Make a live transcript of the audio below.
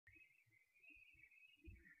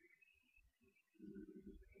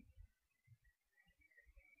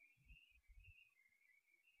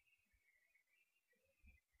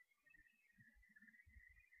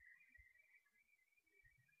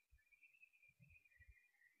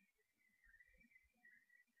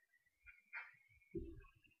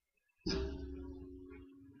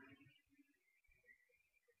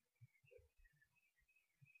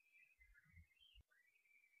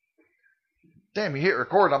Damn, you hit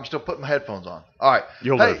record. I'm still putting my headphones on. All right.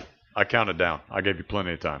 You'll Hey. live. I counted down. I gave you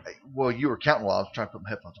plenty of time. Well, you were counting while I was trying to put my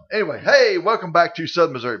headphones on. Anyway, hey, welcome back to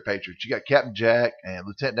Southern Missouri Patriots. You got Captain Jack and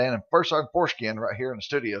Lieutenant Dan and First Sergeant Foreskin right here in the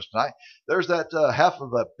studios tonight. There's that half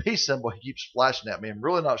of a peace symbol he keeps flashing at me. I'm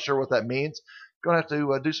really not sure what that means. Going to have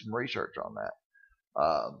to do some research on that.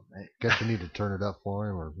 Guess you need to turn it up for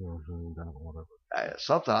him or whatever.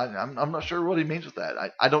 Something. I'm not sure what he means with that.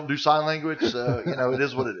 I don't do sign language, so it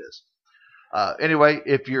is what it is. Anyway,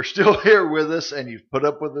 if you're still here with us and you've put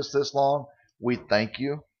up with us this long, we thank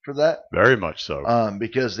you for that. Very much so.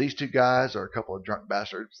 Because these two guys are a couple of drunk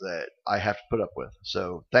bastards that I have to put up with.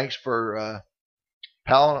 So thanks for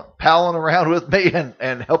palling around with me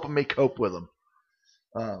and helping me cope with them.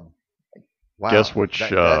 Wow. Guess which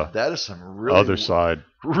that is some really other side.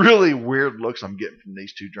 Really weird looks I'm getting from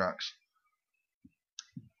these two drunks.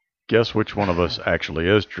 Guess which one of us actually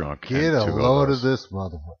is drunk? Get a load of this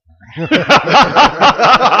motherfucker.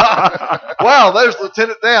 Wow, there's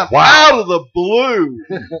Lieutenant Dan. Wow. Out of the blue.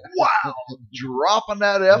 Wow. Dropping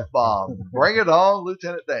that F-bomb. Bring it on,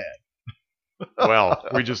 Lieutenant Dan. Well,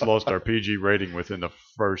 we just lost our PG rating within the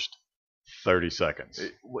first 30 seconds.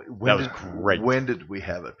 That was great. When did we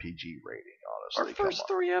have a PG rating, honestly? Our first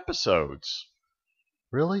 3 episodes.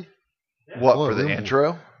 Really? What, for the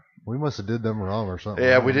intro? We must have did them wrong or something.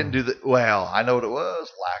 Yeah, we didn't do the. Well, I know what it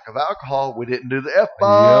was. Lack of alcohol. We didn't do the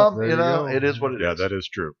F-bomb. Yep, it is what it is. Yeah, that is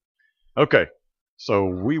true. Okay, so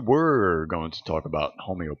we were going to talk about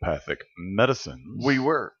homeopathic medicines. We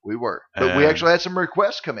were. But we actually had some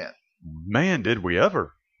requests come in. Man, did we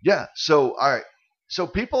ever. Yeah, so, all right. So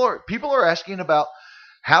people are asking about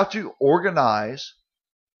how to organize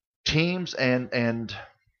teams and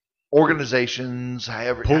organizations,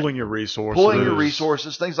 pulling your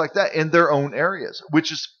resources, things like that in their own areas,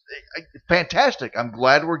 which is fantastic. I'm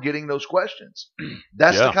glad we're getting those questions.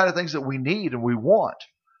 That's the kind of things that we need and we want.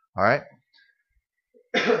 All right.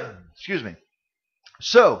 Excuse me.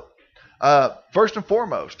 So, first and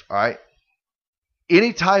foremost, all right,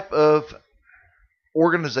 any type of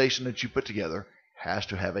organization that you put together has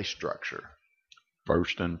to have a structure.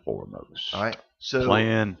 First and foremost. All right. So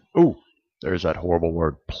plan. Ooh. There's that horrible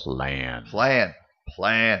word, plan. Plan.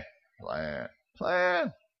 All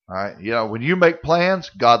right. When you make plans,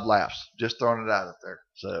 God laughs. Just throwing it out there.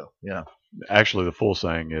 So, Actually, the full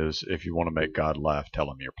saying is, if you want to make God laugh, tell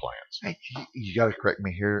him your plans. Hey, you got to correct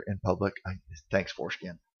me here in public. Thanks,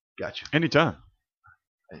 Foreskin. Got you. Anytime.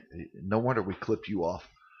 No wonder we clipped you off.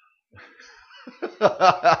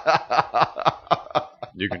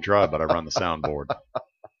 You can try, but I run the soundboard.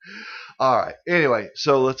 All right. Anyway,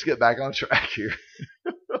 so let's get back on track here.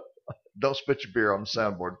 Don't spit your beer on the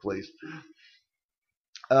soundboard, please.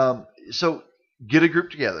 So get a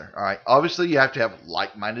group together. All right. Obviously, you have to have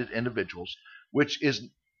like-minded individuals, which is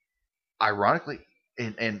ironically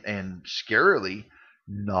and scarily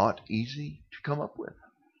not easy to come up with.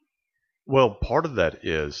 Well, part of that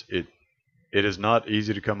is it is not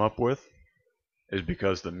easy to come up with, is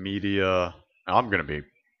because the media. I'm going to be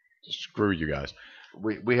screw you guys.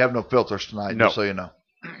 We have no filters tonight, just so you know.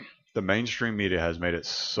 The mainstream media has made it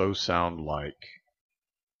so sound like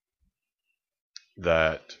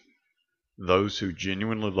that those who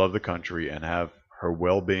genuinely love the country and have her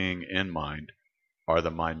well-being in mind are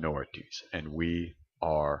the minorities, and we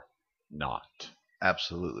are not.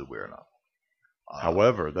 Absolutely, we are not.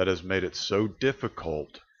 However, that has made it so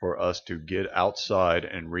difficult for us to get outside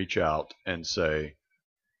and reach out and say,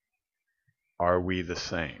 are we the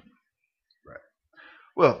same?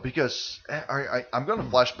 Well, because I'm going to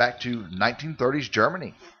flash back to 1930s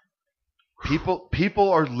Germany.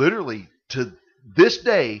 People are literally, to this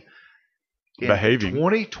day, in behaving.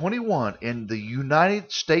 2021 in the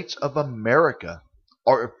United States of America,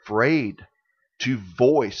 are afraid to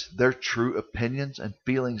voice their true opinions and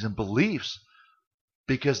feelings and beliefs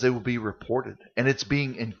because they will be reported. And it's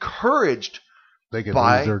being encouraged. They can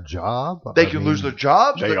lose their job. They can lose their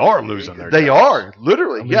jobs. They are losing their jobs. They are,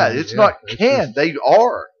 literally. It's not can. They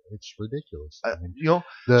are. It's ridiculous.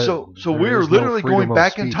 So we're literally going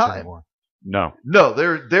back in time. Anymore. No,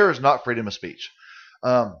 there is not freedom of speech.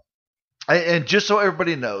 And just so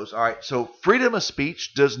everybody knows, all right, so freedom of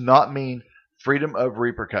speech does not mean freedom of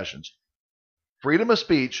repercussions. Freedom of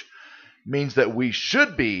speech means that we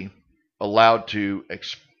should be allowed to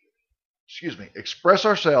express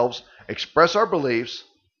ourselves, express our beliefs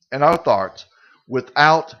and our thoughts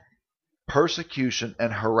without persecution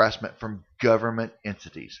and harassment from government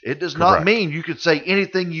entities. It does not mean you can say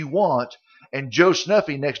anything you want and Joe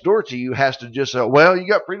Snuffy next door to you has to just say, well, you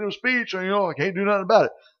got freedom of speech and I can't do nothing about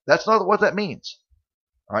it. That's not what that means.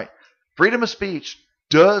 All right. Freedom of speech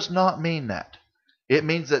does not mean that. It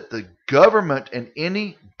means that the government and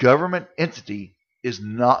any government entity is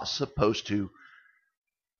not supposed to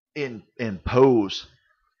impose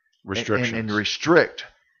Restrictions. and restrict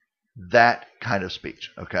that kind of speech.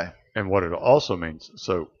 Okay. And what it also means,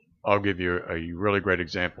 so I'll give you a really great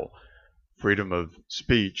example. Freedom of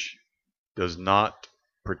speech does not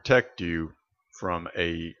protect you from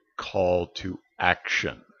a call to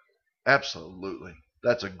action. Absolutely.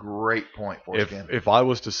 That's a great point for us, Ken. If I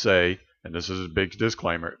was to say, and this is a big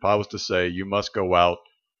disclaimer, if I was to say you must go out,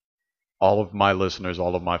 all of my listeners,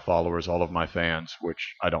 all of my followers, all of my fans,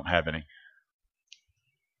 which I don't have any,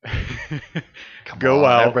 Go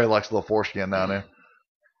out. Everybody likes a little foreskin down there.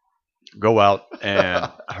 Go out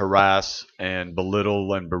and harass and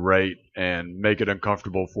belittle and berate and make it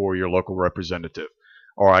uncomfortable for your local representative.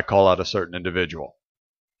 Or I call out a certain individual.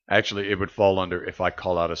 Actually, it would fall under if I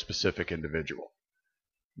call out a specific individual.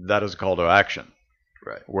 That is a call to action.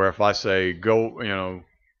 Right. Where if I say, go,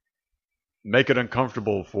 make it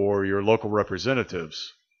uncomfortable for your local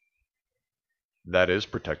representatives, that is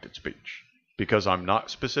protected speech. Because I'm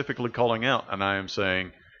not specifically calling out and I am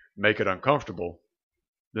saying, make it uncomfortable,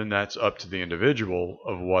 then that's up to the individual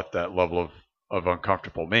of what that level of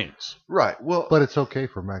uncomfortable means. Right. Well, but it's okay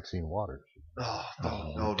for Maxine Waters.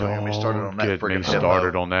 Don't get me started on that. Get me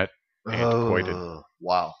started on that antiquated.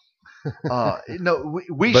 Wow.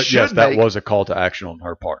 We but should. Yes, that was a call to action on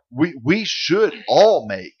her part. We should all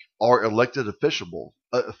make our elected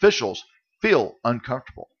officials feel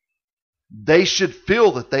uncomfortable. They should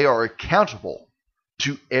feel that they are accountable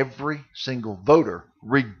to every single voter,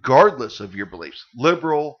 regardless of your beliefs.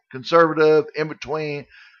 Liberal, conservative, in between,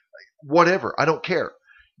 whatever. I don't care.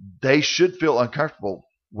 They should feel uncomfortable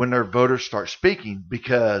when their voters start speaking,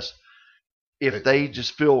 because if they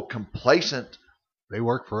just feel complacent. They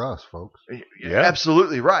work for us, folks. Yeah.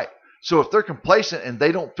 Absolutely right. So if they're complacent and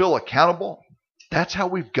they don't feel accountable, that's how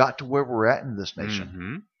we've got to where we're at in this nation.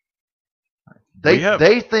 Mm-hmm.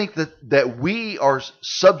 They think that we are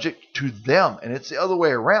subject to them, and it's the other way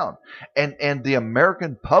around. And the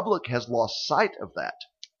American public has lost sight of that.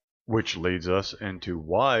 Which leads us into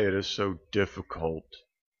why it is so difficult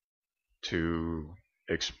to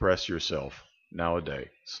express yourself nowadays,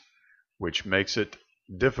 which makes it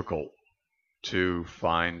difficult to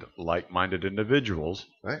find like-minded individuals.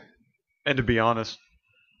 Right. And to be honest,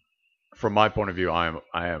 from my point of view,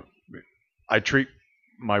 I treat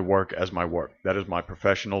my work as my work. That is my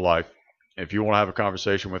professional life. If you want to have a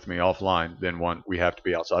conversation with me offline, then we have to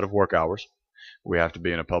be outside of work hours. We have to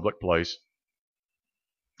be in a public place.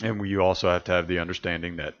 And you also have to have the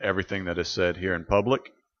understanding that everything that is said here in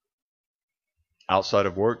public, outside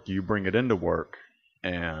of work, you bring it into work,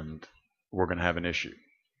 and we're going to have an issue.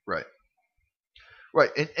 Right.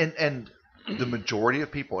 Right. And the majority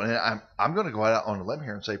of people, and I'm going to go out on a limb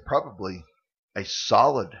here and say probably a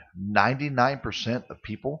solid 99% of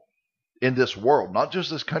people in this world, not just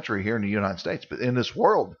this country here in the United States, but in this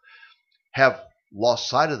world, have lost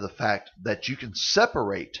sight of the fact that you can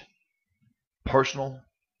separate personal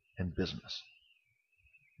and business.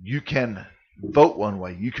 You can vote one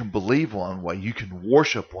way, you can believe one way, you can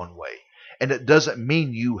worship one way, and it doesn't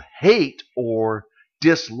mean you hate or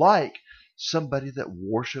dislike somebody that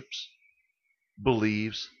worships,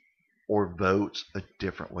 believes, or votes a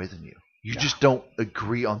different way than you. You just don't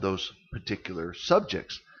agree on those particular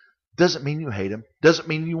subjects. Doesn't mean you hate them. Doesn't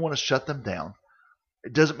mean you want to shut them down.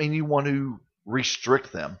 It doesn't mean you want to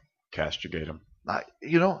restrict them. Castigate them.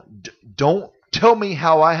 Don't tell me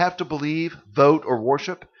how I have to believe, vote, or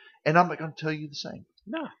worship, and I'm not going to tell you the same.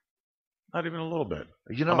 No, not even a little bit.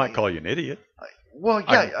 I might call you an idiot.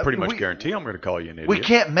 I pretty much guarantee I'm going to call you an idiot. We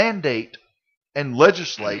can't mandate and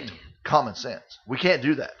legislate common sense. We can't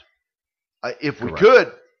do that. If we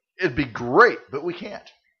could, it'd be great, but we can't.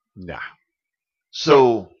 Nah.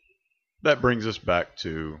 So that brings us back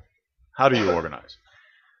to, how do you organize?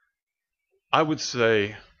 I would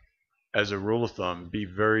say, as a rule of thumb, be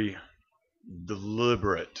very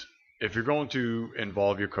deliberate. If you're going to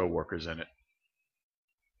involve your coworkers in it,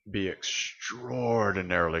 be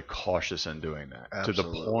extraordinarily cautious in doing that. Absolutely. To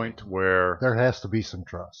the point where there has to be some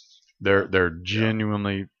trust. They're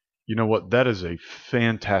genuinely, you know what? That is a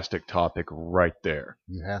fantastic topic right there.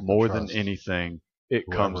 You have more than anything, it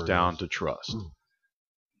comes down to trust.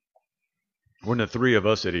 When the three of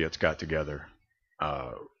us idiots got together,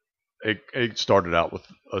 it started out with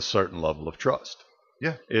a certain level of trust.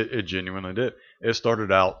 Yeah, it genuinely did. It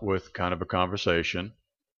started out with kind of a conversation.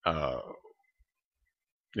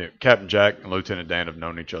 Captain Jack and Lieutenant Dan have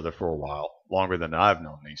known each other for a while, longer than I've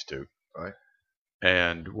known these two. Right.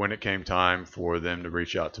 And when it came time for them to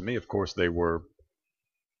reach out to me, of course they were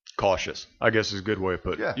cautious, I guess is a good way of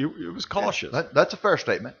putting it. Yeah. It was cautious. That's a fair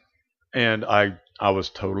statement. And I was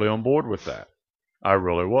totally on board with that. I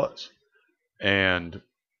really was. And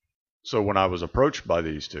so when I was approached by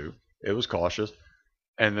these two, it was cautious.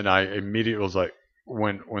 And then I immediately was like,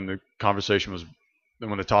 when the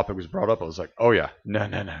topic was brought up, I was like, oh yeah,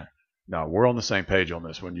 no, we're on the same page on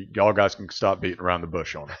this one. Y'all guys can stop beating around the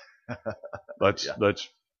bush on it. Let's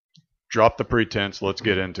drop the pretense. Let's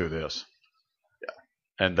get into this.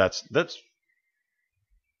 Yeah. And that's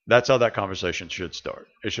how that conversation should start.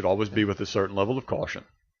 It should always be with a certain level of caution.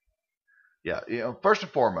 Yeah, first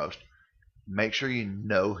and foremost, make sure you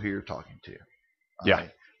know who you're talking to. Yeah.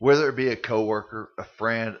 Right? Whether it be a coworker, a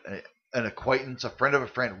friend, an acquaintance, a friend of a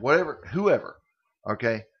friend, whatever, whoever.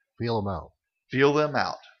 Okay. Feel them out. Feel them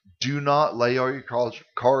out. Do not lay all your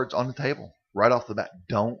cards on the table right off the bat.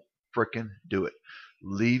 Don't freaking do it.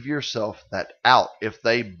 Leave yourself that out. If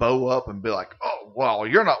they bow up and be like, "Oh, well,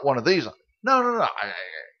 you're not one of these." No.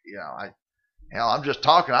 I'm just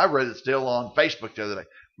talking. I read it still on Facebook the other day.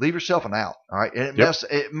 Leave yourself an out. All right, and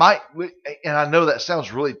it might. And I know that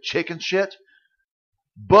sounds really chicken shit,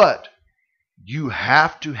 but you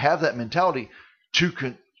have to have that mentality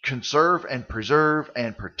to conserve and preserve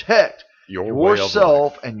and protect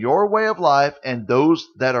yourself and your way of life and those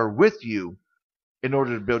that are with you in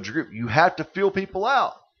order to build your group. You have to feel people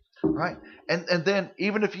out, right? And then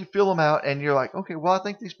even if you feel them out and you're like, okay, well, I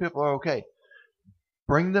think these people are okay,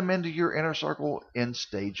 bring them into your inner circle in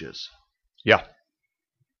stages. Yeah.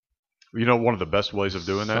 You know, one of the best ways of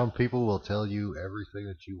doing that? Some people will tell you everything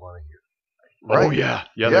that you want to hear. Right? Oh, yeah.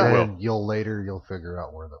 Yeah, they will. And you'll figure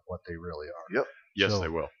out what they really are. Yep. Yes, so they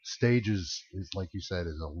will. Stages is, like you said,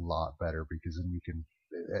 is a lot better because then you can,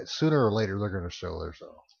 sooner or later, they're going to show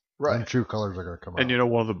themselves. Right. And true colors are going to come out. And you know,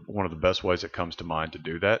 one of the best ways that comes to mind to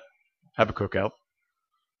do that, have a cookout.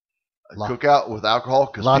 Cookout with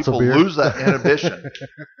alcohol, because people lose that inhibition.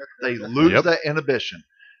 They lose that inhibition.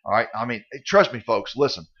 All right. I mean, trust me, folks.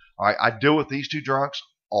 Listen. All right. I deal with these two drunks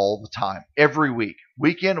all the time, every week,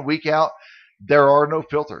 week in, week out. There are no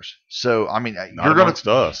filters. So, I mean,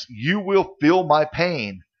 you will feel my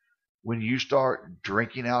pain when you start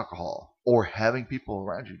drinking alcohol or having people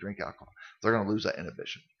around you drink alcohol. They're going to lose that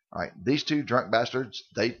inhibition. All right. These two drunk bastards,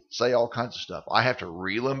 they say all kinds of stuff. I have to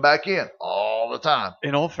reel them back in all the time.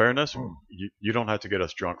 In all fairness, you don't have to get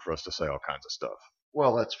us drunk for us to say all kinds of stuff.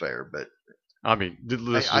 Well, that's fair, but I mean,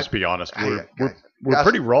 let's just be honest. We're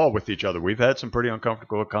pretty raw with each other. We've had some pretty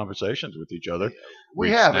uncomfortable conversations with each other.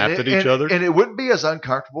 We have snapped at each other, and it wouldn't be as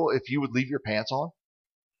uncomfortable if you would leave your pants on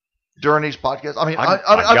during these podcasts. I mean,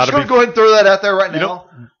 I'm just going to go ahead and throw that out there right now.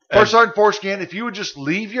 First Sergeant Foreskin, if you would just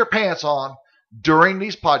leave your pants on during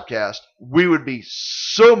these podcasts, we would be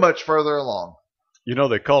so much further along. You know,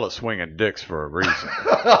 they call it swinging dicks for a reason.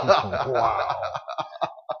 Wow.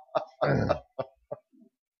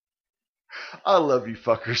 I love you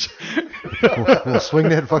fuckers. Well, swing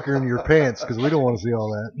that fucker in your pants because we don't want to see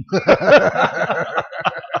all that.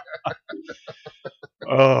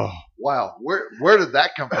 Oh. Wow. Where did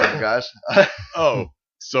that come from, guys?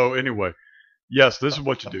 So anyway, yes, this is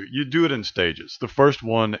what you do. You do it in stages. The first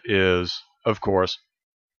one is, of course,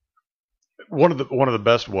 one of the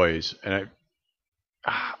best ways, and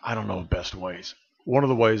I don't know best ways. One of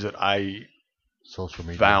the ways that I social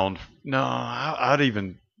media found. No, I'd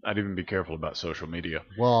even be careful about social media.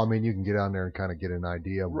 Well, I mean, you can get on there and kind of get an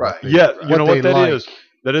idea of right. You know what that is?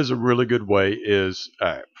 That is a really good way. Is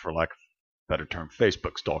for lack of a better term,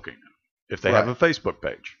 Facebook stalking. If they have a Facebook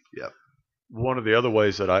page. Yep. One of the other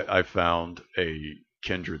ways that I found a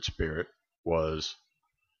kindred spirit was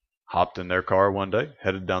hopped in their car one day,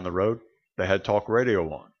 headed down the road. They had talk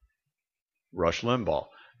radio on. Rush Limbaugh.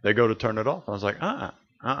 They go to turn it off. I was like,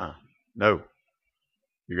 no.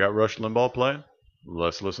 You got Rush Limbaugh playing?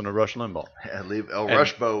 Let's listen to Rush Limbaugh. Yeah, leave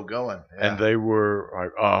Rushbo going. Yeah. And they were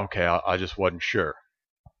like, oh, okay, I just wasn't sure.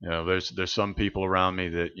 You know, there's some people around me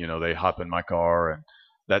that, you know, they hop in my car and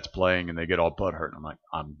that's playing and they get all butthurt. And I'm like,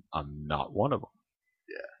 I'm not one of them.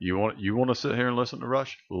 Yeah. You want to sit here and listen to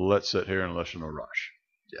Rush? Let's sit here and listen to Rush.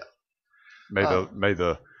 Yeah. May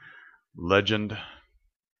the legend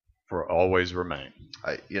for always remain.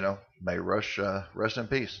 May Rush rest in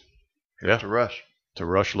peace. Yeah. To Rush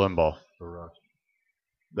Limbaugh. for Rush.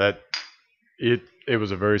 That it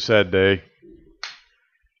was a very sad day.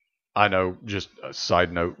 I know, just a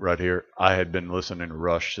side note right here, I had been listening to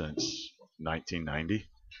Rush since 1990.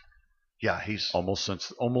 Yeah, he's almost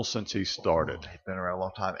since he started. He's been around a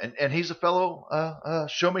long time, and he's a fellow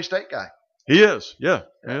Show Me State guy. He is, yeah,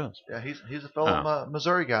 he is. Yeah, he's a fellow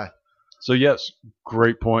Missouri guy. So yes,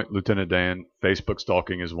 great point, Lieutenant Dan. Facebook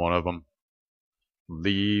stalking is one of them.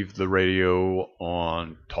 leave the radio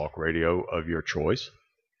on talk radio of your choice.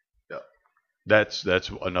 Yeah. That's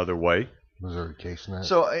another way. Missouri CaseNet.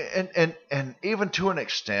 So and even to an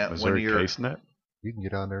extent, Missouri when you're CaseNet. You can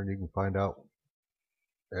get on there and you can find out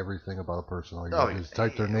everything about a person. All you oh, have to do is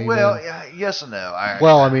type their name well, in. yeah, yes and no.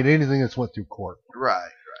 Well, I mean, anything that's went through court. Right.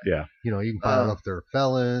 Yeah. You know, you can find out if they're a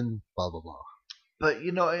felon, blah, blah, blah. But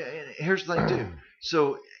you know, here's the thing too.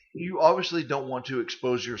 So you obviously don't want to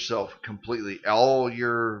expose yourself completely, all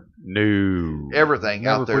your everything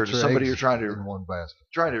Never out there put to your somebody eggs you're trying in one basket.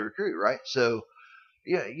 to recruit, right? So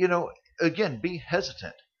yeah, you know, again, be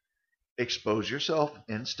hesitant. Expose yourself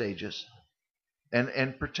in stages,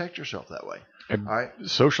 and protect yourself that way. And all right.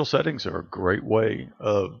 Social settings are a great way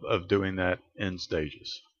of doing that in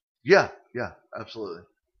stages. Yeah, absolutely.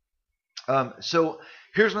 So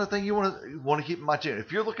here's another thing you want to keep in mind too.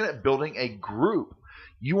 If you're looking at building a group,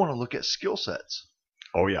 you want to look at skill sets.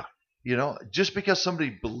 Oh yeah. You know, just because somebody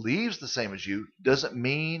believes the same as you doesn't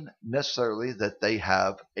mean necessarily that they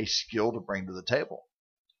have a skill to bring to the table.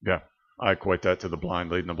 Yeah. I equate that to the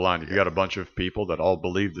blind leading the blind. If you got a bunch of people that all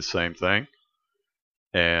believe the same thing,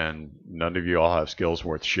 and none of you all have skills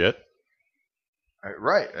worth shit,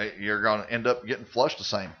 right? You're going to end up getting flushed the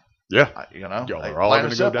same. Yeah. You know, y'all are all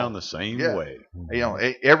going to go down the same way. You know,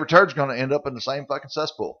 every turd's going to end up in the same fucking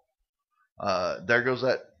cesspool. There goes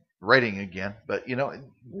that rating again. But you know,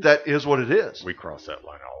 that is what it is. We crossed that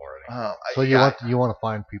line already. So you want to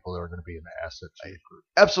find people that are going to be an asset to your group.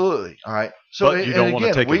 Absolutely. All right. So but you don't want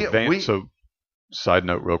to take advantage. So, side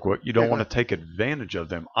note, real quick, you don't want to take advantage of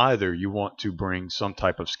them either. You want to bring some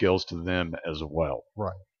type of skills to them as well.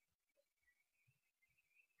 Right.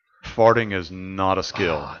 Farting is not a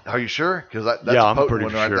skill. Are you sure? Because that's a I'm potent pretty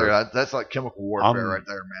one right sure. there. That's like chemical warfare right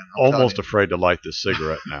there, man. I'm almost afraid to light this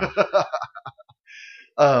cigarette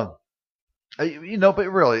now. You know, but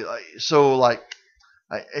really, so like.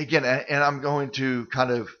 Again, and I'm going to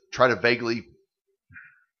kind of try to vaguely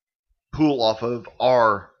pull off of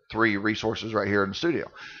our three resources right here in the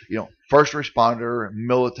studio. You know, first responder,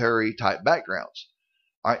 military type backgrounds.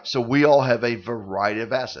 All right, so we all have a variety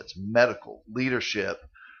of assets: medical, leadership,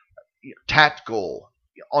 tactical,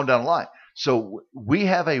 on down the line. So we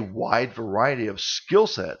have a wide variety of skill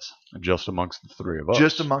sets. Just amongst the three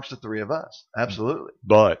of us. Absolutely.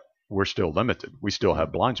 But we're still limited. We still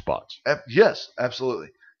have blind spots. Yes, absolutely.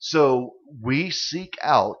 So we seek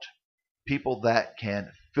out people that can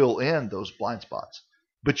fill in those blind spots.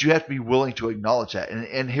 But you have to be willing to acknowledge that.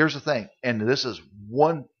 And here's the thing, and this is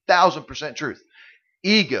 1,000% truth.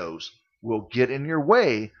 Egos will get in your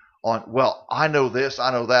way on, well, I know this,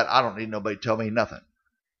 I know that, I don't need nobody to tell me nothing.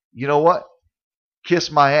 You know what? Kiss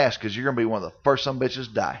my ass, because you're going to be one of the first some bitches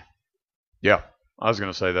to die. Yeah. I was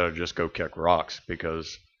going to say that I'd just go kick rocks,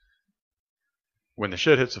 because when the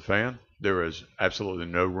shit hits the fan, there is absolutely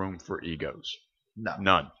no room for egos. No.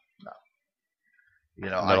 None. No. You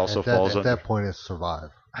know, that also falls at that point, it's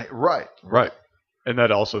survive. Right. And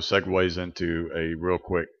that also segues into a real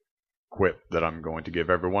quick quip that I'm going to give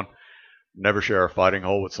everyone. Never share a fighting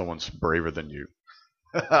hole with someone braver than you.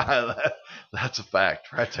 That's a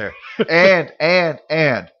fact right there. And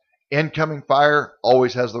incoming fire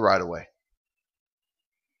always has the right of way.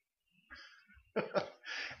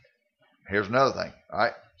 Here's another thing. All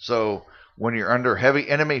right. So when you're under heavy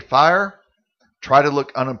enemy fire, try to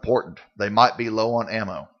look unimportant. They might be low on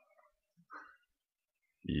ammo.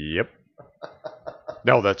 Yep.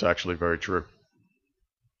 No, that's actually very true.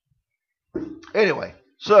 Anyway,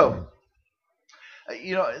 so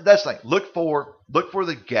you know, that's the thing. Look for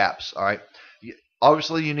the gaps. All right.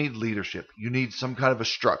 Obviously, you need leadership. You need some kind of a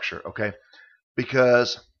structure. Okay.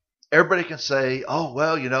 Because everybody can say, "Oh,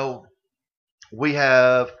 well, you know, we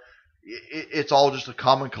have." It's all just a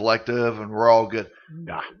common collective, and we're all good.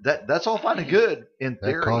 Nah. That's all fine and good in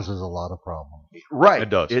theory. That causes a lot of problems. Right. It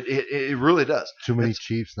does. It really does. Too many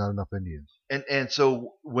chiefs, not enough Indians. And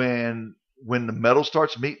so when the metal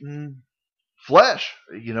starts meeting flesh,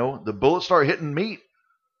 you know, the bullets start hitting meat.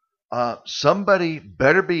 Somebody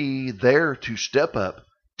better be there to step up,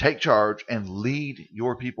 take charge, and lead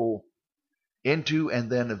your people into and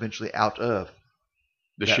then eventually out of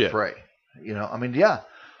the that shit fray. You know, I mean, yeah.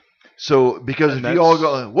 So, because if you all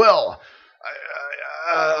go, well,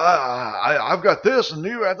 I've got this and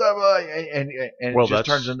you have that, and it just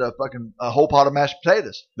turns into a whole pot of mashed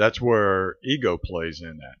potatoes. That's where ego plays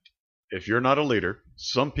in that. If you're not a leader,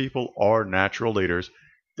 some people are natural leaders.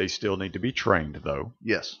 They still need to be trained, though.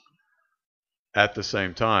 Yes. At the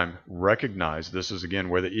same time, recognize this is, again,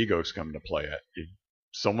 where the egos come into play at. If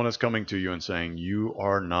someone is coming to you and saying, you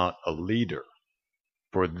are not a leader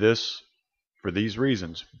for these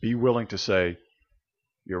reasons, be willing to say,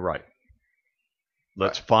 you're right.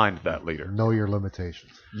 Let's find that leader. Know your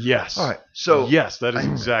limitations. Yes. All right. So yes, that is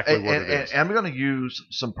exactly what it is. And I'm going to use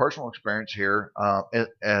some personal experience here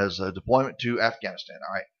as a deployment to Afghanistan.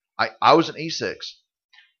 All right. I was an E6.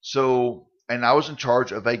 So, and I was in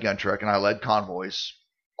charge of a gun truck, and I led convoys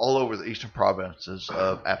all over the eastern provinces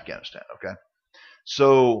of Afghanistan. Okay.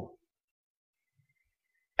 So,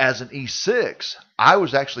 as an E6, I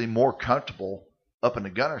was actually more comfortable up in the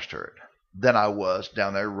gunner's turret than I was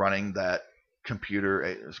down there running that computer.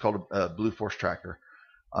 It's called a Blue Force Tracker.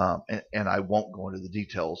 And I won't go into the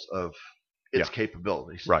details of its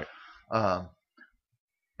capabilities. Right.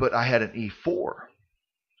 But I had an E4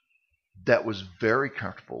 that was very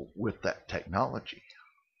comfortable with that technology.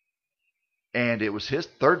 And it was his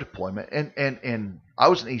third deployment. And I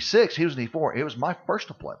was an E6, he was an E4. It was my first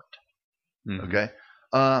deployment. Mm-hmm. Okay.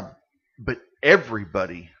 But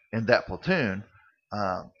everybody in that platoon,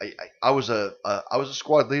 I was a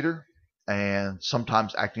squad leader. And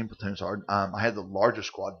sometimes acting in platoons hard. I had the largest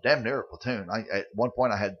squad, damn near a platoon. At one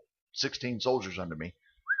point, I had 16 soldiers under me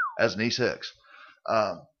as an E6.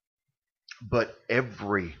 But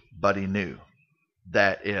everybody knew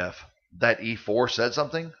that if that E4 said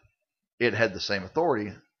something, it had the same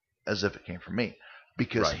authority as if it came from me,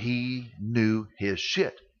 because he knew his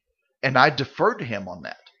shit, and I deferred to him on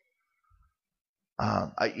that.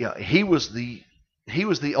 He was the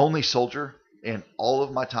only soldier in all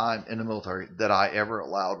of my time in the military that I ever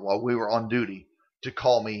allowed, while we were on duty, to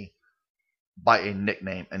call me by a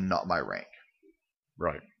nickname and not my rank.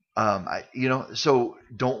 Right. So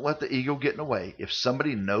don't let the ego get in the way. If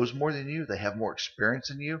somebody knows more than you, they have more experience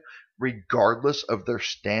than you, regardless of their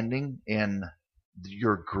standing in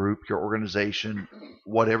your group, your organization,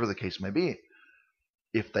 whatever the case may be.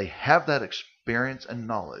 If they have that experience and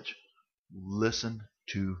knowledge, listen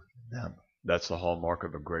to them. That's the hallmark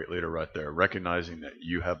of a great leader right there, recognizing that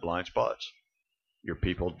you have blind spots. Your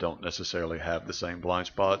people don't necessarily have the same blind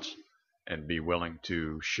spots, and be willing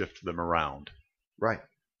to shift them around. Right.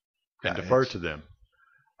 And defer to them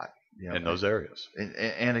in those areas.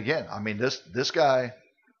 And again, I mean, this guy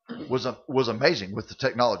was amazing with the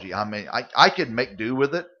technology. I mean, I could make do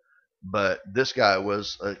with it, but this guy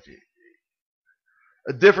was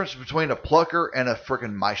a difference between a plucker and a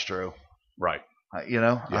freaking maestro. Right.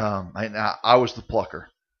 I was the plucker.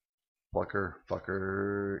 Plucker.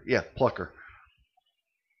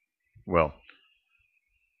 Well,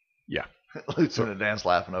 yeah. Lieutenant Dan's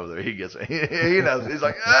laughing over there. He gets it. He knows. He's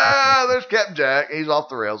like, there's Captain Jack. He's off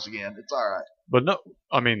the rails again. It's all right. But no,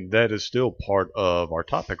 I mean, that is still part of our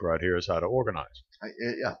topic right here, is how to organize.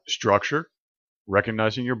 Structure,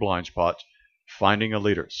 recognizing your blind spots, finding a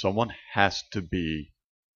leader. Someone has to be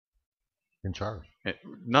in charge.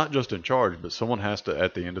 Not just in charge, but someone has to,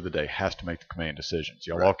 at the end of the day, has to make the command decisions.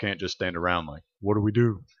 Y'all all can't just stand around like, what do we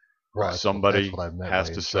do? Right. Somebody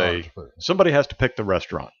has to say, somebody has to pick the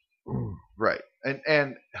restaurant. Right.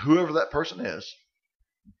 And whoever that person is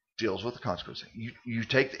deals with the consequences. You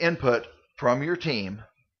take the input from your team,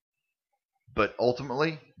 but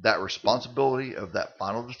ultimately that responsibility of that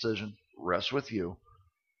final decision rests with you,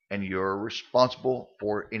 and you're responsible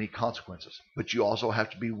for any consequences. But you also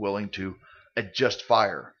have to be willing to adjust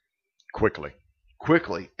fire quickly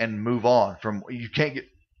and move on from. You can't get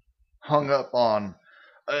hung up on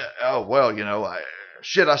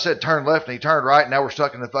I said turn left and he turned right, and now we're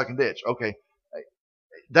stuck in the fucking ditch. Okay,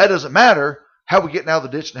 that doesn't matter. How we getting out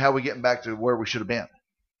of the ditch and how we getting back to where we should have been.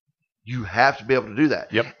 You have to be able to do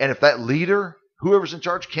that. Yep. And if that leader, whoever's in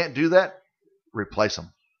charge, can't do that, replace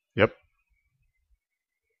them. Yep.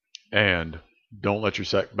 And don't let your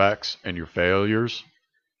setbacks and your failures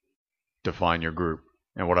define your group.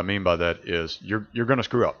 And what I mean by that is you're going to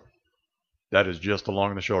screw up. That is just the long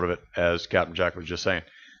and the short of it, as Captain Jack was just saying.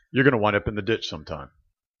 You're going to wind up in the ditch sometime.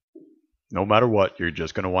 No matter what, you're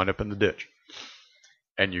just going to wind up in the ditch.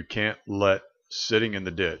 And you can't let sitting in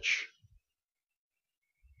the ditch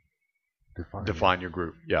define your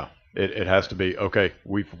group. Yeah. It has to be, okay,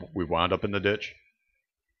 we wound up in the ditch.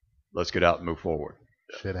 Let's get out and move forward.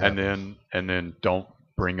 And then don't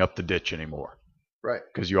bring up the ditch anymore. Right.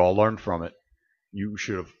 Because you all learned from it. You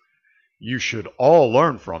should all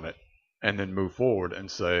learn from it, and then move forward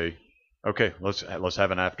and say, okay, let's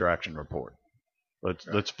have an after action report.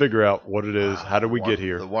 Let's figure out what it is. How do we get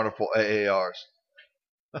here? The wonderful AARs.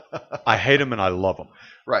 I hate them and I love them.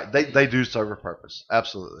 Right. They do serve a purpose.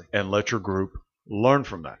 Absolutely. And let your group learn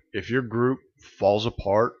from that. If your group falls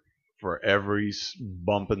apart for every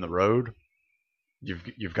bump in the road,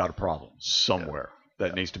 you've got a problem somewhere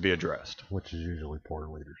that needs to be addressed. Which is usually poor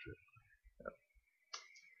leadership.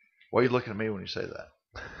 Why are you looking at me when you say that?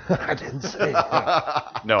 I didn't say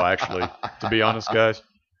that. No, actually, to be honest, guys,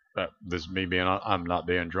 This is me being. I'm not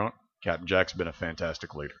being drunk. Captain Jack's been a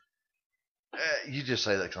fantastic leader. You just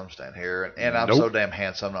say that because I'm standing here, and I'm Nope. so damn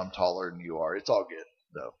handsome. I'm taller than you are. It's all good,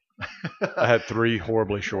 though. I had 3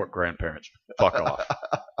 horribly short grandparents. Fuck off.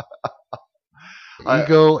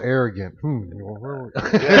 Ego, arrogant. Anyway,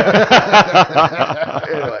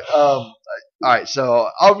 all right. So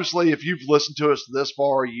obviously, if you've listened to us this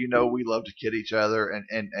far, you know we love to kid each other, and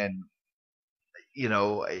you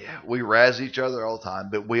know we razz each other all the time.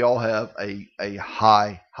 But we all have a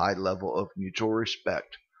high level of mutual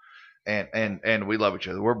respect, and we love each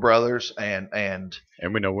other. We're brothers, and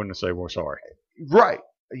we know when to say we're sorry. right.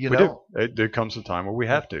 You We know, do. There comes a time where we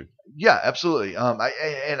have to. yeah, absolutely. I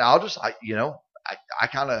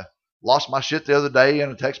kind of lost my shit the other day in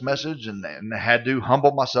a text message, and had to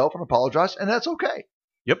humble myself and apologize, and that's okay.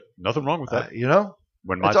 Yep, nothing wrong with that. You know,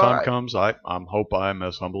 when my it's all time right. comes, I hope I'm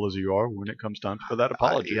as humble as you are when it comes time for that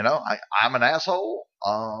apology. I'm an asshole,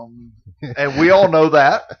 and we all know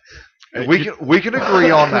that. We can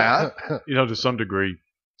agree on that. To some degree.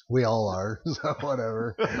 We all are, so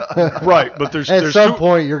whatever. Right, but there's some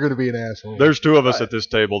point you're going to be an asshole. There's 2 of us at this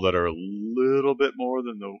table that are a little bit more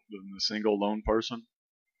than the single lone person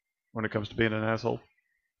when it comes to being an asshole.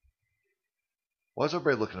 Why is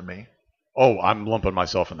everybody looking at me? Oh, I'm lumping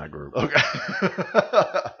myself in that group. Okay.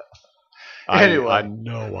 Anyway, I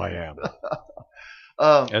know I am.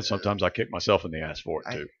 And sometimes I kick myself in the ass for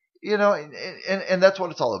it too. And that's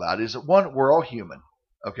what it's all about. Is one, we're all human,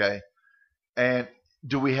 okay? And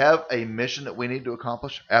do we have a mission that we need to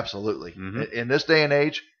accomplish? Absolutely. Mm-hmm. In this day and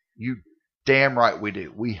age, you damn right we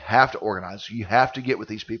do. We have to organize. You have to get with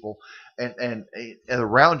these people and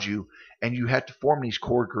around you, and you have to form these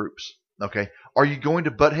core groups. Okay. Are you going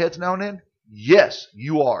to butt heads now and then? Yes,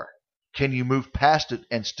 you are. Can you move past it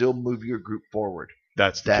and still move your group forward?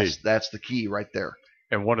 That's the key. That's the key right there.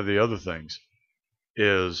 And one of the other things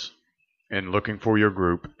is, in looking for your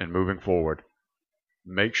group and moving forward,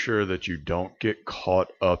 make sure that you don't get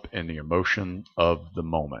caught up in the emotion of the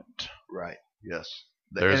moment. Right. Yes.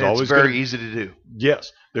 It's very easy to do.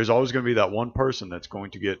 Yes. There's always going to be that one person that's going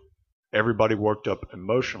to get everybody worked up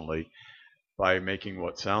emotionally by making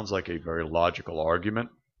what sounds like a very logical argument.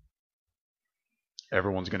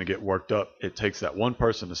 Everyone's going to get worked up. It takes that one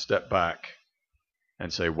person to step back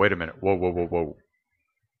and say, wait a minute, whoa.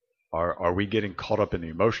 Are we getting caught up in the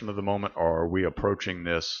emotion of the moment, or are we approaching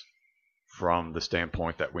this from the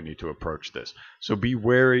standpoint that we need to approach this? So be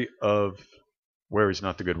wary is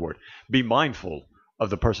not the good word. Be mindful of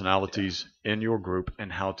the personalities in your group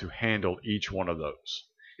and how to handle each one of those.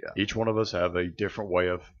 Yeah. Each one of us have a different way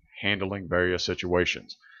of handling various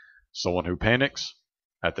situations. Someone who panics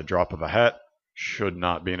at the drop of a hat should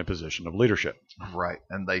not be in a position of leadership. Right.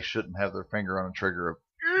 And they shouldn't have their finger on a trigger of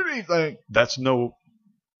anything. That's no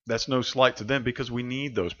slight to them, because we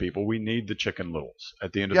need those people. We need the chicken littles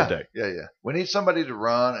at the end of the day. Yeah. We need somebody to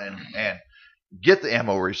run and get the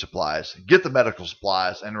ammo resupplies, get the medical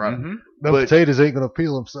supplies, and run. Mm-hmm. The potatoes ain't going to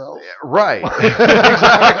peel themselves. Right. Exactly.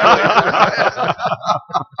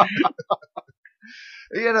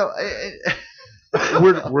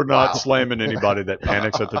 We're not slamming anybody that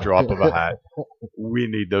panics at the drop of a hat. We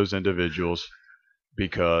need those individuals,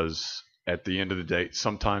 because at the end of the day,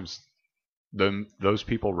 sometimes those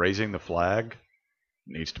people raising the flag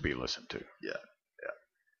needs to be listened to. Yeah.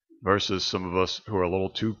 Versus some of us who are a little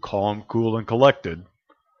too calm, cool, and collected,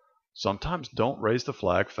 sometimes don't raise the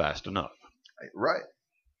flag fast enough. Right.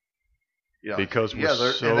 Yeah. Because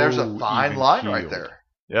there's a fine line right there.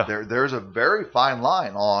 Yeah. There's a very fine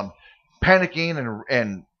line on panicking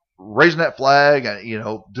and raising that flag and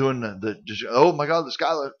doing the oh my God,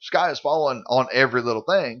 the sky is falling on every little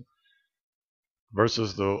thing.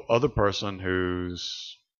 Versus the other person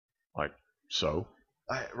who's like, so.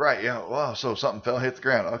 Right, yeah. Wow, so something fell, hit the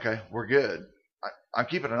ground. Okay, we're good. I'm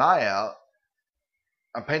keeping an eye out.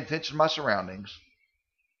 I'm paying attention to my surroundings,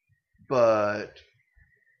 but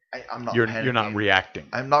I'm not. You're not reacting.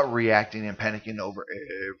 I'm not reacting and panicking over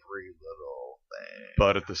every little thing.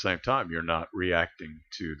 But at the same time, you're not reacting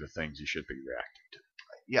to the things you should be reacting to.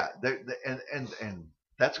 Yeah, and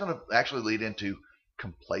that's going to actually lead into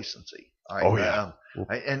complacency. All right, oh yeah.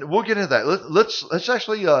 And we'll get into that. Let's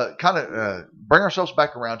actually kind of bring ourselves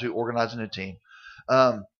back around to organizing a team.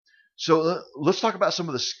 So let's talk about some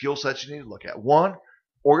of the skill sets you need to look at. One,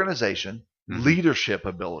 organization, leadership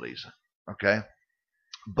abilities. Okay,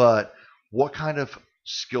 but what kind of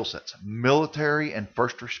skill sets? Military and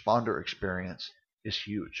first responder experience is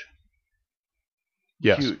huge.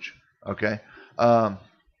 Yes. Huge. Okay. I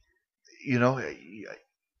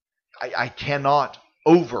cannot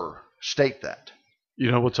overstate that. You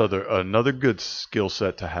know what's another good skill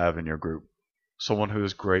set to have in your group? someone who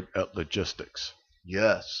is great at logistics,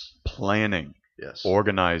 Yes. planning, Yes.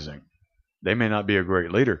 organizing. They may not be a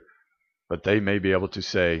great leader, but they may be able to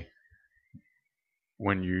say,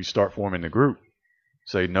 when you start forming the group,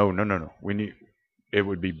 say, no. It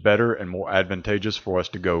would be better and more advantageous for us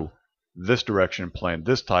to go this direction, plan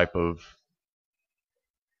this type of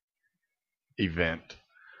event,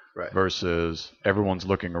 Right. versus everyone's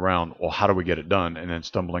looking around, well, how do we get it done? And then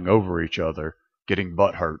stumbling over each other, getting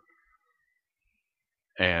butt hurt.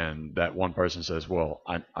 And that one person says, well,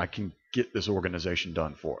 I can get this organization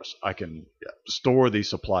done for us. I can store these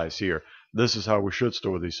supplies here. This is how we should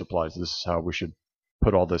store these supplies. This is how we should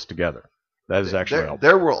put all this together. That is actually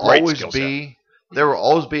there will great always skill be set. there will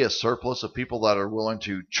always be a surplus of people that are willing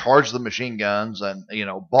to charge the machine guns and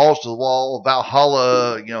balls to the wall,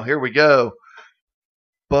 Valhalla, here we go.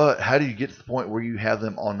 But how do you get to the point where you have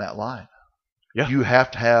them on that line? Yeah. You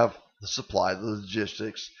have to have the supply, the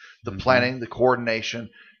logistics, the planning, the coordination,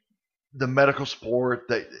 the medical support,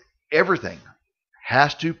 everything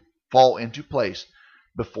has to fall into place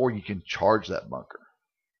before you can charge that bunker.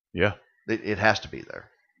 Yeah. It has to be there,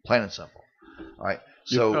 plain and simple. All right.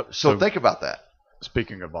 Yeah, So think about that.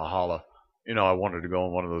 Speaking of Valhalla, I wanted to go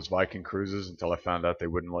on one of those Viking cruises until I found out they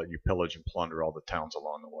wouldn't let you pillage and plunder all the towns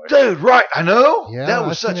along the way. Dude, right. I know. Yeah, that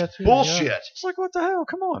was I've seen such that too, bullshit. yeah. It's like, what the hell?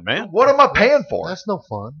 Come on, man. What am I paying for? That's no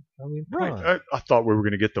fun. I mean, come on. Right. I thought we were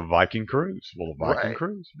going to get the Viking cruise. Well, the Viking Right.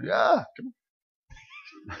 cruise. Man. Yeah.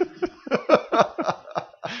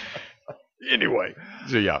 Anyway,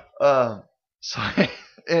 so yeah. So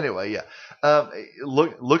anyway, yeah.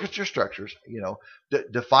 Look at your structures.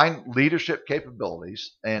 Define leadership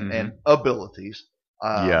capabilities and abilities.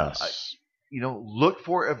 Yes. Look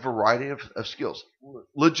for a variety of skills.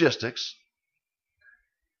 Logistics.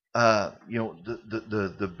 The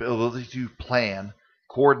ability to plan,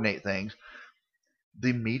 coordinate things.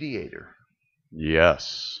 The mediator.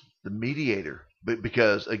 Yes. The mediator,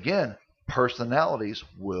 because again, personalities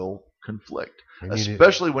will conflict,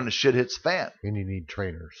 especially when the shit hits the fan. And you need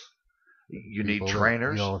trainers. You need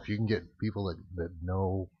trainers. If you can get people that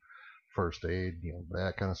know first aid,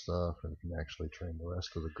 that kind of stuff, and can actually train the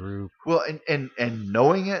rest of the group. Well, and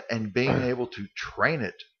knowing it and being able to train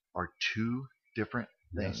it are two different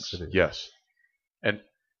things. Yes. And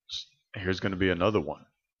here's going to be another one.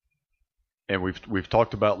 And we've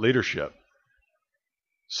talked about leadership.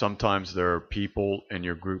 Sometimes there are people in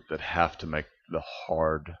your group that have to make the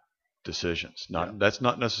hard decisions. That's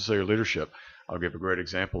not necessarily leadership. I'll give a great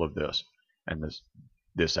example of this. And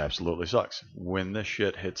this absolutely sucks. When the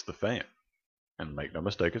shit hits the fan, and make no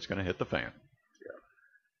mistake, it's going to hit the fan. Yeah.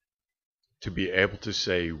 To be able to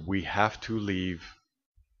say, we have to leave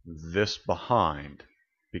this behind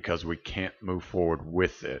because we can't move forward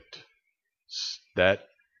with it, that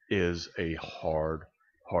is a hard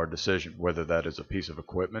decision, whether that is a piece of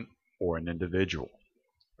equipment or an individual.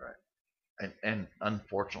 Right. And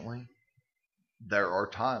unfortunately, there are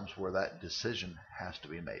times where that decision has to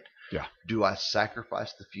be made. Yeah. Do I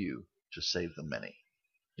sacrifice the few to save the many?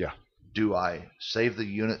 Yeah. Do I save the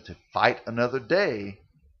unit to fight another day,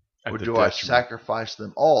 or do I sacrifice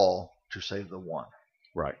them all to save the one?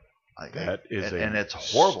 Right. That is and it's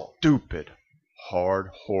horrible. Stupid, hard,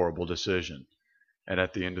 horrible decision. And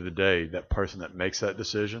at the end of the day, that person that makes that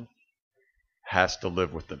decision has to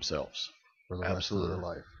live with themselves for the rest of their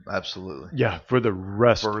life. Absolutely. Yeah, for the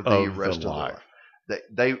rest of their life.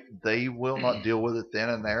 They will not deal with it then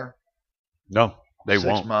and there. No, they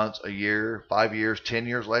won't. 6 months, a year, 5 years, 10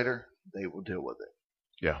 years later, they will deal with it.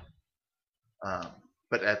 Yeah.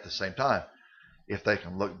 But at the same time, if they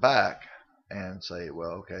can look back and say,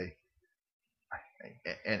 well, okay,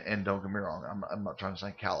 and don't get me wrong, I'm not trying to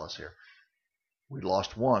sound callous here. We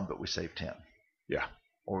lost one, but we saved 10. Yeah.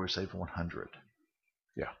 Or we saved 100.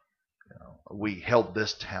 Yeah. We held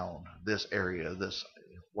this town, this area, this,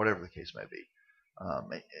 whatever the case may be.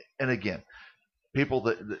 And again, people,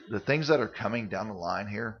 the things that are coming down the line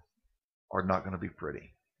here are not going to be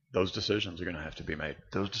pretty. Those decisions are going to have to be made.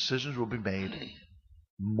 Those decisions will be made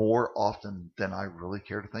more often than I really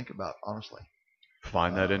care to think about, honestly.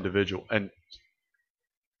 Find that individual. And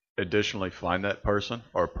additionally, find that person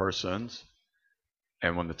or persons.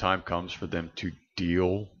 And when the time comes for them to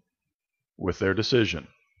deal with their decision,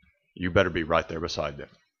 you better be right there beside them.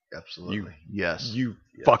 Absolutely. Yes. You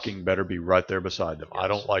fucking better be right there beside them. Yes. I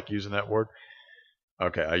don't like using that word.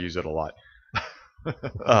 Okay, I use it a lot.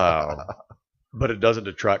 But it doesn't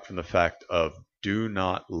detract from the fact of, do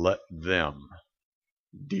not let them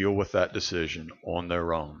deal with that decision on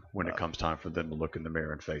their own when it comes time for them to look in the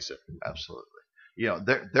mirror and face it. Absolutely.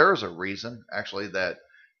 There is a reason, actually, that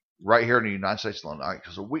right here in the United States alone,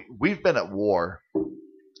 because we've been at war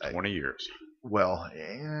 20 years. Well,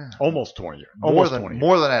 Almost 20 years. more Almost than 20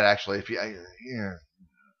 more than that actually.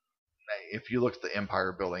 If you look at the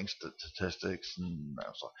empire building statistics,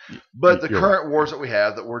 but the You're current wars that we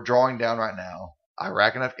have that we're drawing down right now,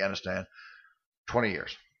 Iraq and Afghanistan, 20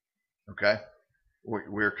 years. Okay,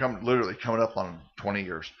 we're literally coming up on 20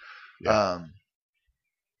 years. Yeah.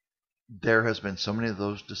 There has been so many of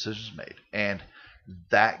those decisions made, and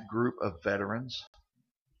that group of veterans,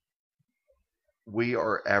 we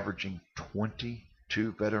are averaging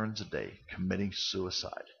 22 veterans a day committing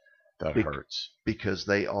suicide. That hurts. Because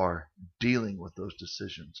they are dealing with those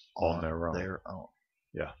decisions on their own.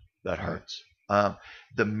 Yeah, that hurts.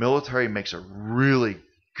 The military makes a really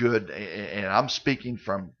good, and I'm speaking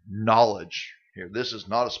from knowledge here. This is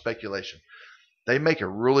not a speculation. They make a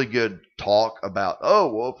really good talk about,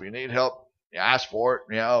 oh, well, if you need help, you ask for it.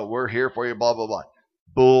 We're here for you, blah, blah, blah.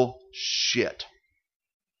 Bullshit.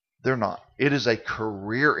 They're not. It is a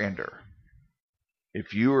career ender.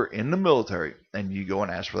 If you are in the military and you go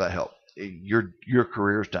and ask for that help, your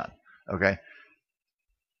career is done. Okay?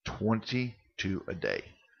 22 a day.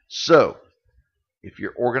 So, if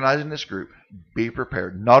you're organizing this group, be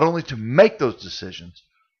prepared not only to make those decisions,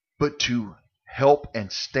 but to help and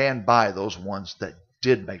stand by those ones that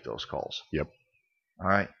did make those calls. Yep. All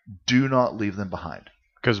right? Do not leave them behind.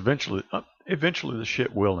 Because eventually the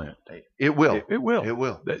shit will end. It will. It will. It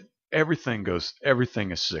will. Everything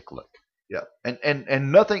is cyclic. Yeah,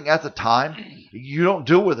 and nothing at the time. You don't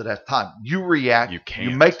deal with it at the time. You react.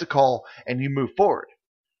 You make the call, and you move forward.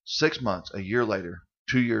 6 months, a year later,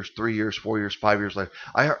 2 years, 3 years, 4 years, 5 years later.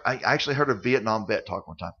 I actually heard a Vietnam vet talk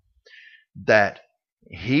one time that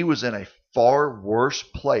he was in a far worse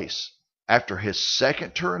place after his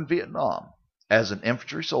second tour in Vietnam as an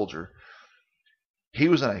infantry soldier. He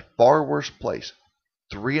was in a far worse place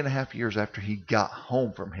 3.5 years after he got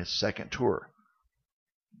home from his second tour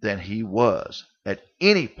than he was at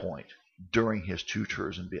any point during his 2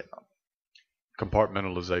 tours in Vietnam.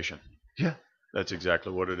 Compartmentalization. Yeah. That's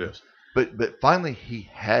exactly what it is. But finally he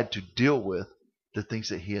had to deal with the things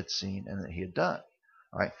that he had seen and that he had done.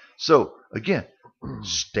 All right. So again,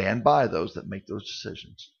 stand by those that make those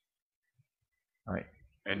decisions. All right.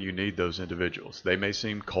 And you need those individuals. They may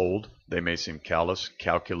seem cold, they may seem callous,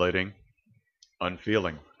 calculating,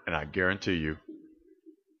 unfeeling, and I guarantee you,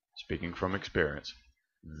 speaking from experience,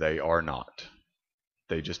 they are not.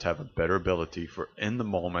 They just have a better ability for in the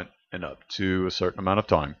moment and up to a certain amount of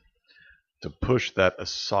time to push that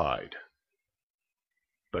aside.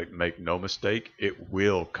 But make no mistake, it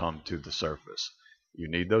will come to the surface. You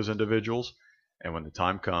need those individuals, and when the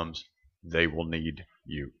time comes, they will need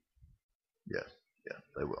you. Yes,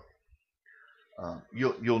 they will.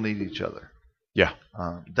 You'll need each other. Yeah.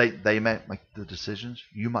 They might make the decisions.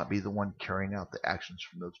 You might be the one carrying out the actions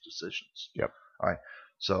from those decisions. Yep. All right.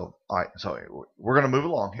 So we're going to move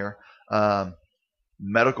along here.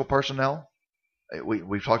 Medical personnel.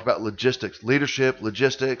 We've talked about logistics, leadership,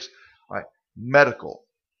 logistics. All right. Medical,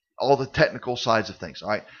 all the technical sides of things. All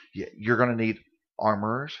right. You're going to need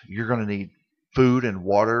armorers. You're going to need food and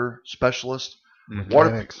water specialists.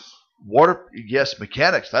 Mechanics. Yes,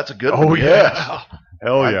 mechanics. That's a good one. Oh, yeah.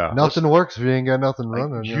 Hell yeah. Nothing works if you ain't got nothing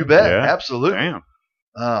running. You bet. Yeah. Absolutely. Damn.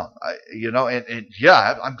 And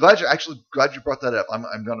yeah, I'm glad you brought that up.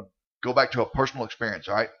 I'm going to go back to a personal experience.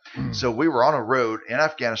 All right. So we were on a road in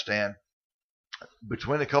Afghanistan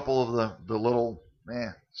between a couple of the little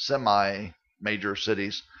semi-major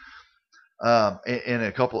cities, between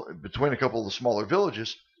a couple of the smaller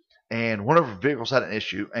villages, and one of our vehicles had an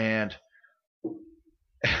issue, and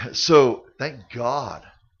so thank God,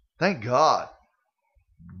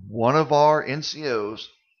 one of our NCOs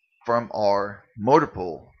from our motor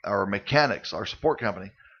pool, our mechanics, our support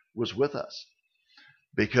company, was with us.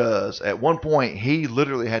 Because at one point, he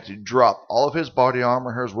literally had to drop all of his body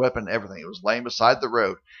armor, his weapon, everything. It was laying beside the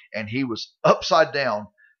road, and he was upside down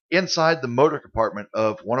inside the motor compartment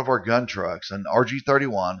of one of our gun trucks, an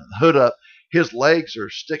RG-31, hood up. His legs are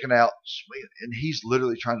sticking out, and he's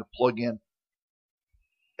literally trying to plug in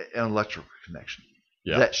an electrical connection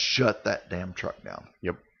that shut that damn truck down.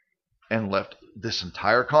 Yep. And left this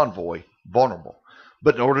entire convoy vulnerable.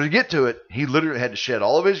 But in order to get to it, he literally had to shed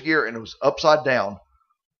all of his gear, and it was upside down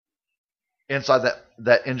inside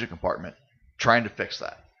that engine compartment trying to fix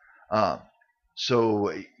that.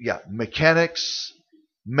 Mechanics,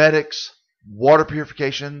 medics, water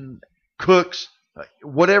purification, cooks,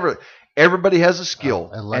 whatever. Everybody has a skill,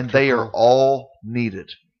 and they are all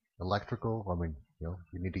needed. Electrical,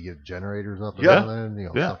 you need to get generators up and running,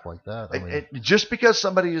 stuff like that. Just because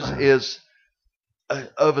somebody is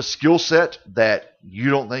of a skill set that you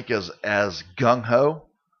don't think is as gung-ho,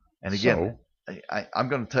 and again, I'm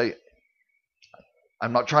going to tell you,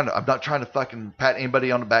 I'm not trying to fucking pat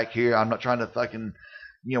anybody on the back here. I'm not trying to fucking,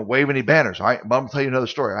 wave any banners. All right, but I'm gonna tell you another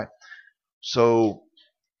story. All right, so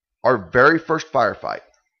our very first firefight,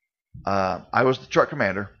 I was the truck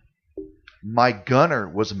commander. My gunner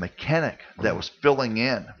was a mechanic that was filling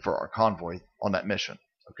in for our convoy on that mission.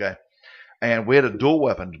 Okay, and we had a dual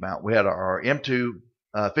weapons mount. We had our M2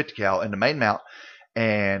 50 cal in the main mount,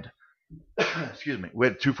 and excuse me, we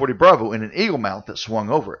had 240 Bravo in an Eagle mount that swung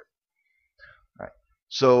over it. All right.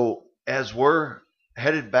 So as we're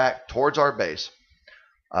headed back towards our base,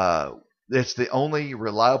 it's the only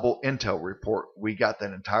reliable intel report we got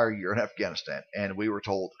that entire year in Afghanistan, and we were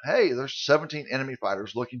told, "Hey, there's 17 enemy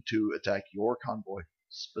fighters looking to attack your convoy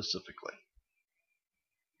specifically."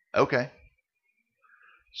 Okay.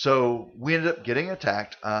 So we ended up getting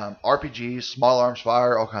attacked. RPGs, small arms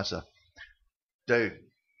fire, all kinds of stuff. Dude,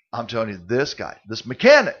 I'm telling you, this guy, this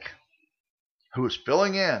mechanic who was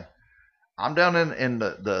filling in, I'm down in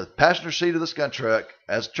the passenger seat of this gun truck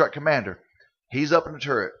as truck commander. He's up in the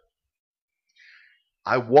turret.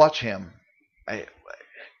 I watch him.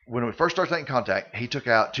 When we first started taking contact, he took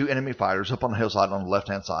out 2 enemy fighters up on the hillside on the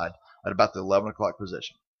left-hand side at about the 11 o'clock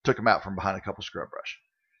position. Took them out from behind a couple scrub brush.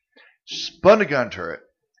 Spun the gun turret.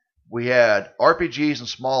 We had RPGs and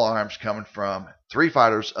small arms coming from 3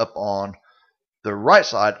 fighters up on the right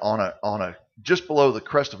side on a just below the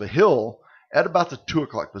crest of a hill at about the 2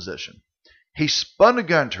 o'clock position. He spun the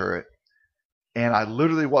gun turret, and I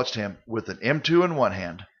literally watched him with an M2 in one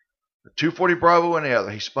hand, the 240 Bravo in the other.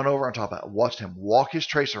 He spun over on top of it. Watched him walk his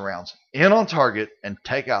tracer rounds in on target and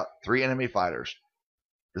take out 3 enemy fighters.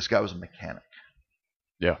 This guy was a mechanic.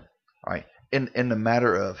 Yeah. All right. In the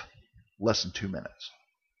matter of less than 2 minutes.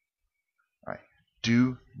 All right.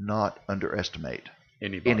 Do not underestimate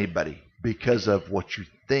anybody because of what you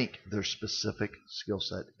think their specific skill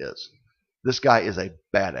set is. This guy is a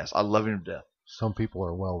badass. I love him to death. Some people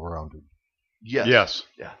are well-rounded. Yes.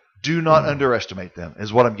 Yeah. Do not underestimate them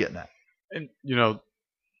is what I'm getting at. And,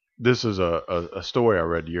 this is a story I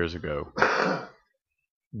read years ago.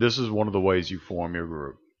 This is one of the ways you form your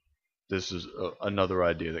group. This is another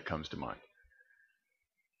idea that comes to mind.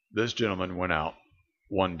 This gentleman went out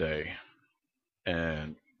one day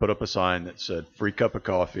and put up a sign that said, "Free cup of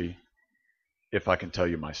coffee if I can tell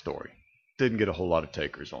you my story." Didn't get a whole lot of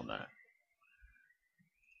takers on that.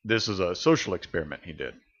 This is a social experiment he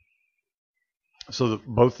did. So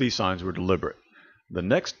both these signs were deliberate. The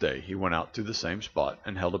next day, he went out to the same spot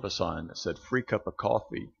and held up a sign that said, "Free cup of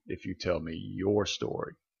coffee if you tell me your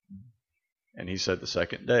story." And he said the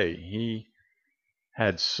second day, he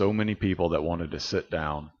had so many people that wanted to sit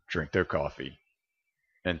down, drink their coffee,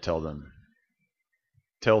 and tell him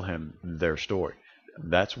their story.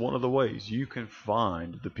 That's one of the ways you can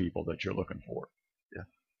find the people that you're looking for.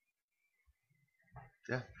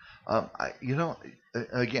 Yeah.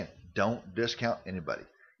 Again, don't discount anybody.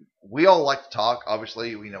 We all like to talk.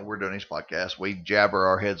 Obviously, we're doing these podcasts. We jabber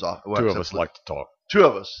our heads off. Two of us like to talk. 2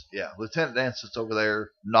 of us, yeah. Lieutenant Dan sits over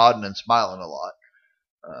there nodding and smiling a lot.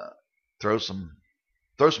 Throw some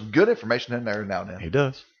good information in there now and then. He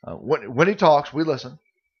does. When he talks, we listen.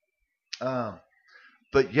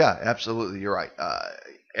 But yeah, absolutely, you're right.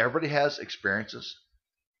 Everybody has experiences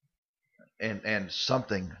and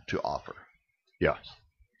something to offer. Yeah.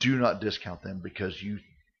 Do not discount them because you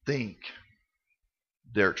think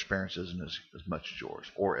their experience isn't as much as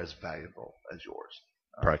yours or as valuable as yours.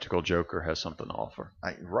 Practical Joker has something to offer.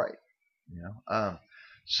 Right.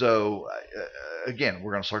 So again,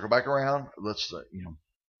 we're going to circle back around. Let's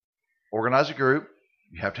organize a group.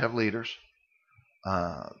 You have to have leaders.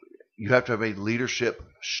 You have to have a leadership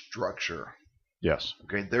structure. Yes.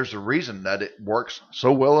 Okay. There's a reason that it works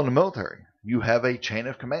so well in the military. You have a chain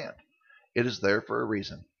of command. It is there for a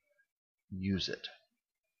reason. Use it.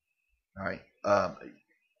 All right.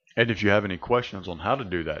 And if you have any questions on how to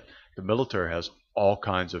do that, the military has all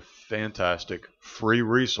kinds of fantastic free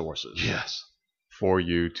resources. Yes. For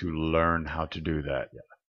you to learn how to do that.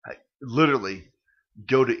 Literally,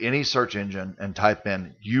 go to any search engine and type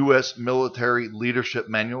in U.S. military leadership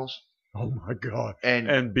manuals. Oh my God!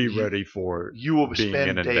 And be ready for you will being spend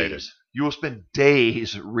inundated. Days. You will spend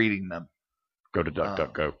days reading them. Go to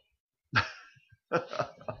DuckDuckGo.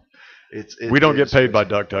 We don't get paid by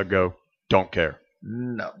DuckDuckGo. Don't care.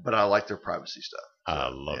 No, but I like their privacy stuff. I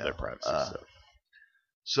love their privacy stuff.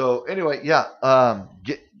 So anyway,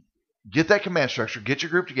 get that command structure. Get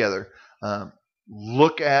your group together.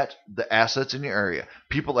 Look at the assets in your area.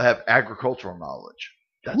 People that have agricultural knowledge.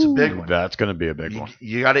 That's a big one. That's going to be a big one.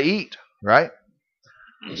 You got to eat, right?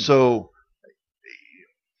 So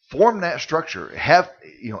form that structure.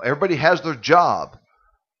 Everybody has their job,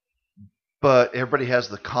 but everybody has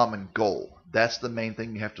the common goal. That's the main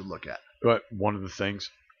thing you have to look at. But one of the things,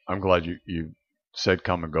 I'm glad you said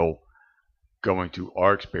common goal. Going to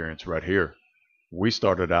our experience right here, we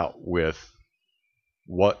started out with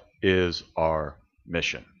what is our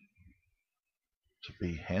mission? To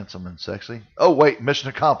be handsome and sexy. Oh, wait, mission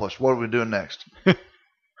accomplished. What are we doing next?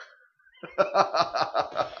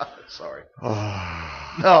 Sorry.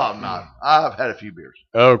 No, I'm not. I've had a few beers.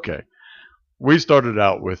 Okay. We started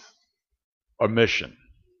out with a mission,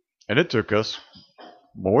 and it took us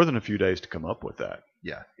more than a few days to come up with that.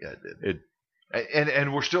 Yeah, it did.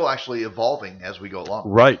 And we're still actually evolving as we go along.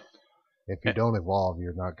 Right. If you don't evolve,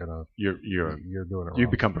 you're not gonna. You're doing it wrong. You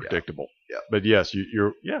become predictable. Yeah. But yes,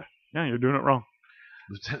 you're doing it wrong.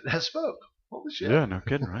 That spoke. Holy shit. Yeah, no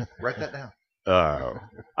kidding, right? Write that down. Oh,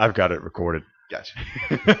 I've got it recorded. Gotcha.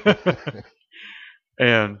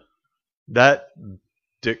 And that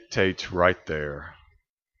dictates right there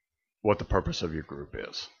what the purpose of your group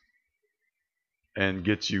is, and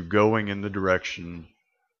gets you going in the direction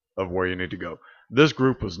of where you need to go. This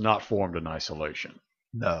group was not formed in isolation.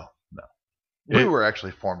 No. We were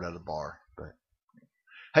actually formed at a bar. But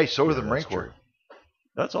hey, so were the Marine Corps.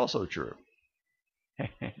 That's also true.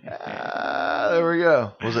 There we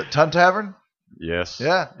go. Was it Tun Tavern? Yes.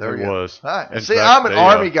 Yeah, there it was. All right. In See, fact, I'm an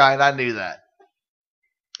Army guy, and I knew that.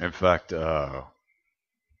 In fact,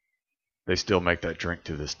 they still make that drink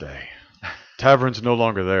to this day. Tavern's no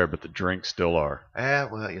longer there, but the drinks still are. Yeah,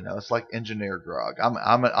 well, it's like engineer grog.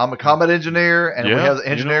 I'm a combat engineer, and we have the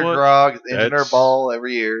engineer what? grog, the engineer ball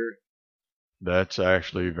every year. That's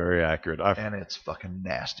actually very accurate. And it's fucking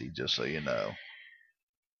nasty, just so you know.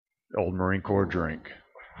 Old Marine Corps drink.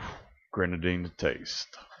 Grenadine to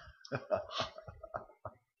taste.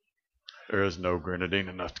 There is no grenadine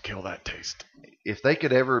enough to kill that taste. If they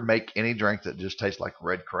could ever make any drink that just tastes like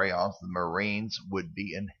red crayons, the Marines would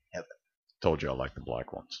be in heaven. Told you I like the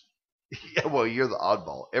black ones. Yeah, well, you're the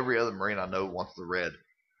oddball. Every other Marine I know wants the red.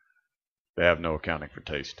 They have no accounting for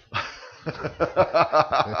taste.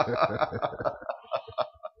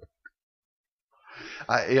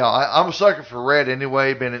 I'm a sucker for red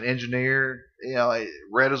anyway, being an engineer.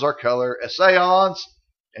 Red is our color. Essayons.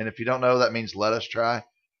 And if you don't know, that means let us try.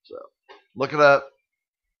 So look it up.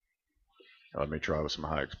 Let me try with some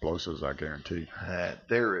high explosives, I guarantee.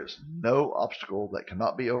 There is no obstacle that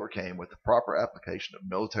cannot be overcome with the proper application of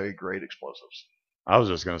military-grade explosives. I was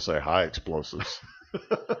just going to say high explosives.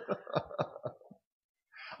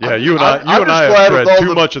 Yeah, you and I have tread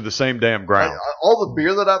too much of the same damn ground. All the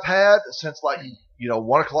beer that I've had since 1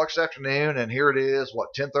 o'clock this afternoon, and here it is,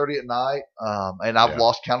 10:30 at night, and I've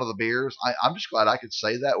lost count of the beers. I'm just glad I could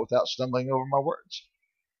say that without stumbling over my words.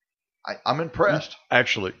 I'm impressed.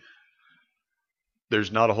 Actually,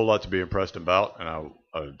 there's not a whole lot to be impressed about, and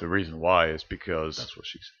the reason why is because that's what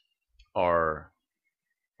she said. Our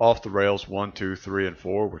off the rails 1, 2, 3, and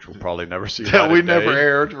 4, which we'll probably never see. We never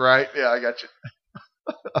aired, right? Yeah, I got you.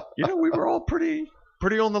 We were all pretty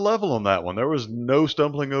on the level on that one. There was no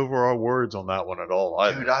stumbling over our words on that one at all.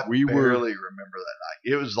 Dude, I barely remember that night.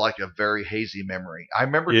 It was like a very hazy memory. I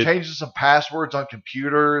remember changing some passwords on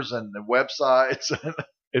computers and the websites.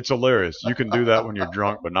 It's hilarious. You can do that when you're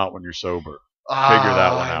drunk, but not when you're sober. Figure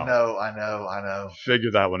that one out. I know.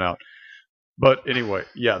 Figure that one out. But anyway,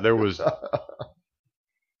 yeah, there's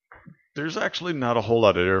actually not a whole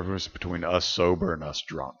lot of difference between us sober and us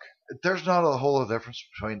drunk. There's not a whole lot of difference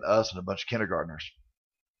between us and a bunch of kindergartners.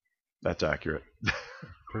 That's accurate.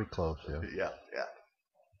 Pretty close, yeah.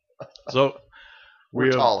 Yeah. So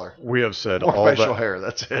we're taller. We have said more all facial hair.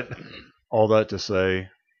 That's it. All that to say,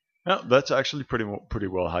 that's actually pretty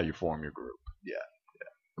well how you form your group. Yeah.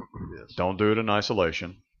 It is. Don't do it in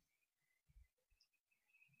isolation.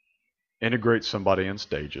 Integrate somebody in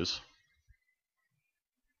stages.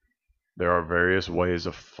 There are various ways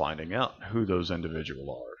of finding out who those individuals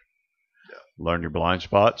are. Yeah. Learn your blind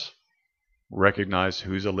spots. Recognize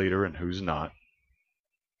who's a leader and who's not.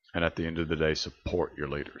 And at the end of the day, support your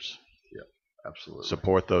leaders. Yeah, absolutely.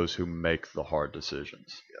 Support those who make the hard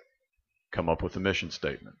decisions. Yeah. Come up with a mission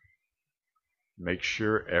statement. Make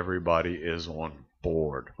sure everybody is on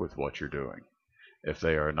board with what you're doing. If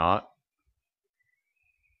they are not,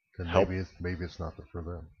 then maybe it's not for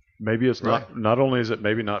them. Maybe it's not. Not only is it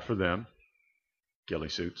maybe not for them. Ghillie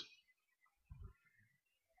suits.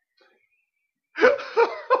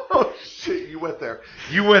 Oh shit! You went there.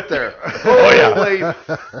 Oh yeah.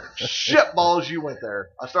 Shit balls! You went there.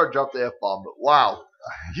 I started to drop the F-bomb, but wow,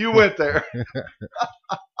 you went there.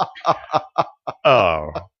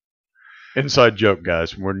 Oh. Inside joke,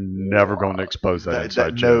 guys. We're never going to expose that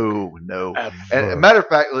inside joke. No. And as a matter of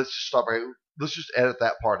fact, let's just stop right. Let's just edit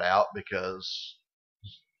that part out because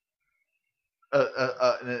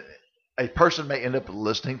a a person may end up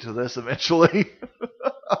listening to this eventually.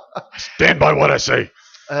 Stand by what I say.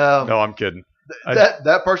 No, I'm kidding.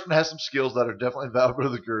 That person has some skills that are definitely valuable to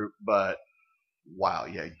the group, but wow,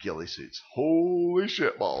 yeah, ghillie suits. Holy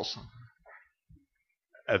shit balls.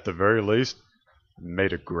 At the very least,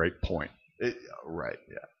 made a great point. Right,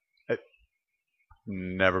 yeah.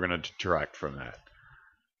 Never going to detract from that.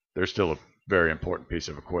 They're still a very important piece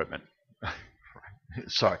of equipment.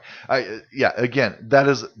 Sorry. Again, that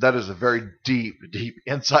is a very deep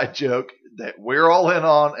inside joke that we're all in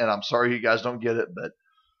on, and I'm sorry you guys don't get it, but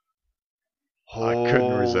I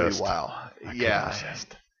couldn't resist. Wow. I yeah. couldn't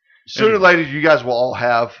resist. Sooner or later, you guys will all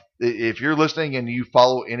have, if you're listening and you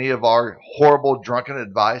follow any of our horrible drunken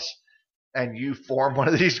advice and you form one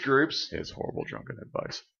of these groups. His horrible drunken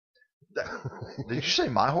advice. Did you say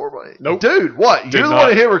my horrible? Nope. Dude, what? You're the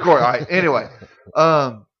one who hit record. All right. Anyway,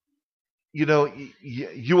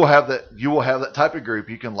 you will have that. You will have that type of group.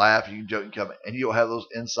 You can laugh, you can joke, and come, and you'll have those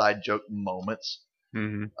inside joke moments.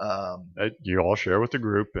 Mm-hmm. You all share with the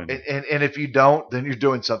group, and if you don't, then you're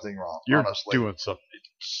doing something wrong. You're honestly. doing something.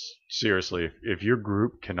 Seriously, if your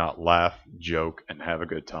group cannot laugh, joke, and have a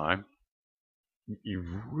good time, you've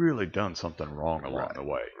really done something wrong along the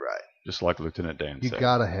way. Right. Just like Lieutenant Dan said. You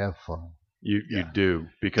gotta have fun. You do.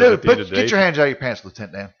 Because at the end of the day, get your hands out of your pants,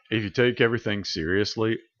 Lieutenant Dan. If you take everything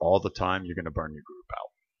seriously all the time, you're going to burn your group out.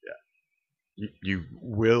 Yeah. You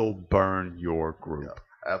will burn your group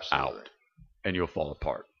out. And you'll fall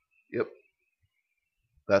apart. Yep.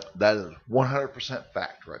 That is 100%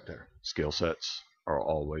 fact right there. Skill sets are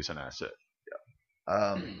always an asset.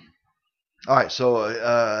 Yeah. All right, so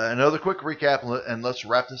another quick recap, and let's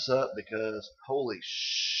wrap this up because holy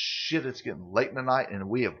shit, it's getting late in the night, and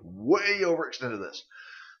we have way overextended this.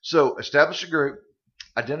 So establish a group,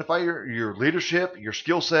 identify your leadership, your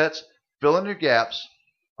skill sets, fill in your gaps.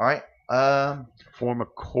 All right. Form a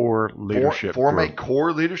core leadership form group. a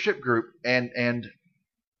core leadership group, and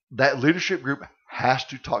that leadership group has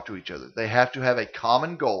to talk to each other. They have to have a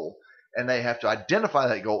common goal, and they have to identify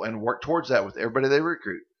that goal and work towards that with everybody they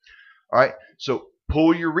recruit. All right, so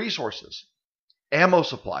pool your resources, ammo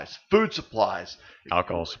supplies, food supplies,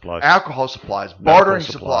 alcohol supplies, bartering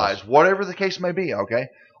supplies, whatever the case may be, okay?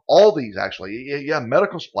 All these, actually. Yeah,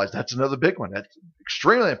 medical supplies, that's another big one. That's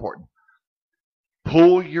extremely important.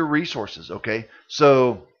 Pool your resources, okay?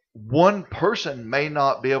 So one person may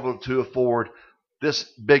not be able to afford this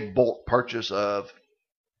big bulk purchase of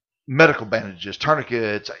medical bandages,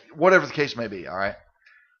 tourniquets, whatever the case may be, all right?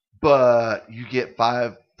 But you get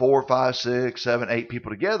 4, 5, 6, 7, 8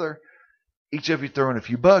 people together, each of you throw in a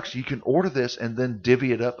few bucks, you can order this and then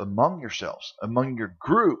divvy it up among yourselves, among your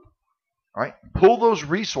group. All right? Pull those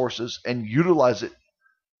resources and utilize it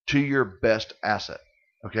to your best asset,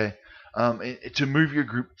 okay? To move your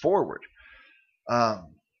group forward.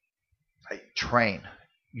 Train.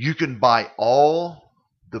 You can buy all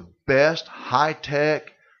the best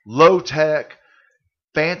high-tech, low-tech,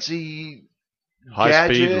 fancy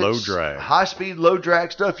high-speed, low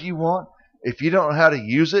drag stuff you want. If you don't know how to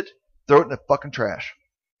use it, throw it in the fucking trash.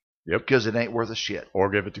 Yep. Because it ain't worth a shit. Or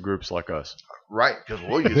give it to groups like us. Right, because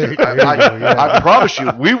we'll use it. I promise you,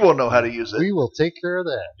 we will know how to use it. We will take care of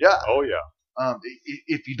that. Yeah. Oh, yeah.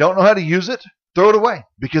 If you don't know how to use it, throw it away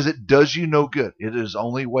because it does you no good. It is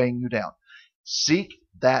only weighing you down. Seek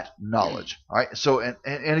that knowledge. All right. So, and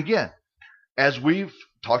again, as we've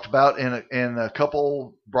talked about in a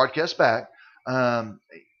couple broadcasts back,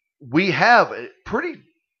 we have a pretty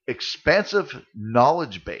expansive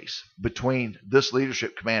knowledge base between this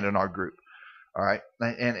leadership command and our group. All right.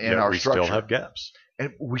 And our structure. We still have gaps.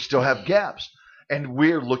 And we still have gaps. And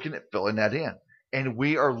we're looking at filling that in. And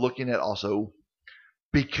we are looking at also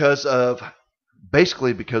because of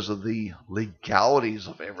the legalities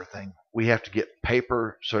of everything, we have to get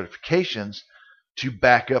paper certifications to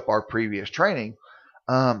back up our previous training.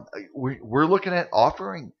 We're looking at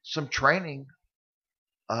offering some training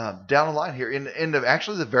down the line here in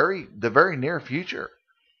the very near future.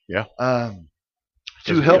 Yeah.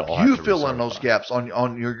 To help you fill in those gaps on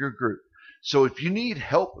your group. So if you need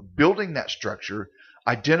help building that structure,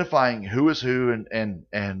 identifying who is who and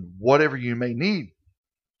whatever you may need,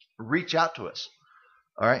 reach out to us.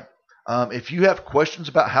 All right. If you have questions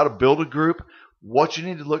about how to build a group, what you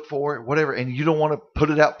need to look for, whatever, and you don't want to put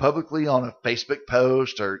it out publicly on a Facebook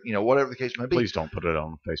post or whatever the case may be. Please don't put it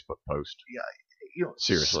on a Facebook post. Yeah.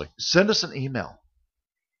 Seriously. Send us an email.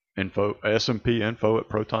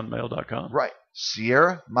 SMPinfo@protonmail.com. Right.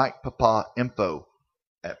 Sierra Mike Papa info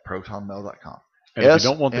at protonmail.com. And if you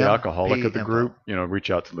don't want the alcoholic of the group,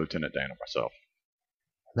 reach out to Lieutenant Dan or myself.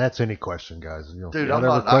 That's any question, guys. Dude, I'm whatever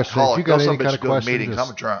not an question. If alcoholic. you got Those any some kind bitches of go to question, meetings. just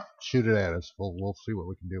I'm drunk. shoot it at us. We'll see what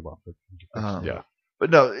we can do about it. Uh-huh. Yeah. But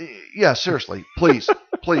no, yeah, seriously, please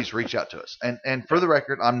reach out to us. And for the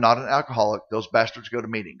record, I'm not an alcoholic. Those bastards go to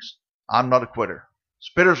meetings. I'm not a quitter.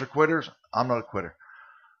 Spitters are quitters. I'm not a quitter.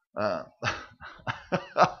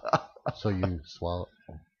 So you swallow.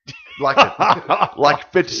 like a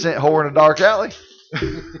 50-cent whore in a dark alley.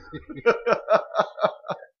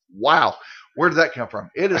 Wow. Where did that come from?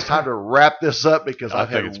 It is time to wrap this up because I've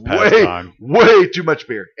had way too much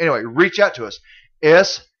beer. Anyway, reach out to us.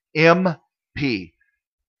 SMP.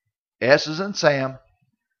 S is in Sam.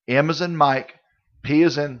 M is in Mike. P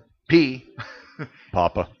is in P.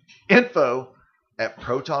 Papa. Info at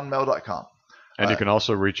protonmail.com. And you can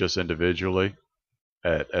also reach us individually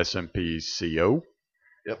at SMPCO,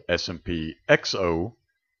 yep, SMPXO,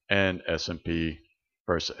 and SMP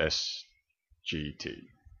versus SGT.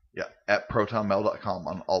 Yeah, at protonmail.com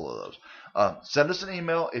on all of those. Send us an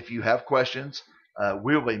email if you have questions.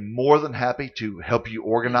 We'll be more than happy to help you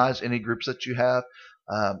organize any groups that you have.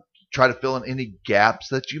 Try to fill in any gaps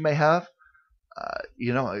that you may have. We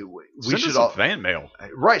send should us some fan mail.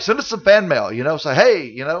 Right, send us some fan mail. Say, hey,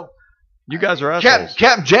 you guys are assholes.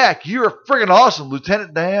 Captain Jack, you are friggin' awesome.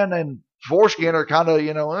 Lieutenant Dan and Foreskin are kind of,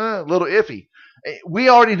 a little iffy. We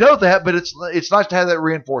already know that, but it's nice to have that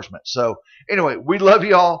reinforcement. So anyway, we love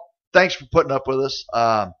you all. Thanks for putting up with us.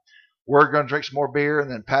 We're going to drink some more beer and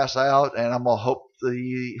then pass out, and I'm going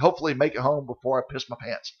to hopefully make it home before I piss my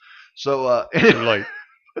pants. So anyway. Too late.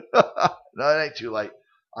 No, it ain't too late.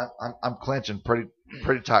 I'm clenching pretty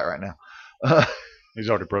tight right now. He's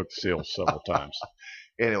already broke the seal several times.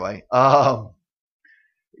 Anyway,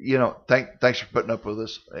 thanks for putting up with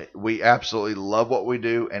us. We absolutely love what we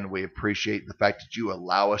do, and we appreciate the fact that you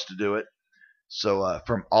allow us to do it. So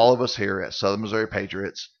from all of us here at Southern Missouri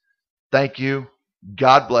Patriots, thank you.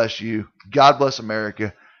 God bless you. God bless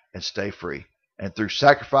America, and stay free. And through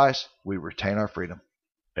sacrifice, we retain our freedom.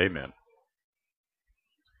 Amen.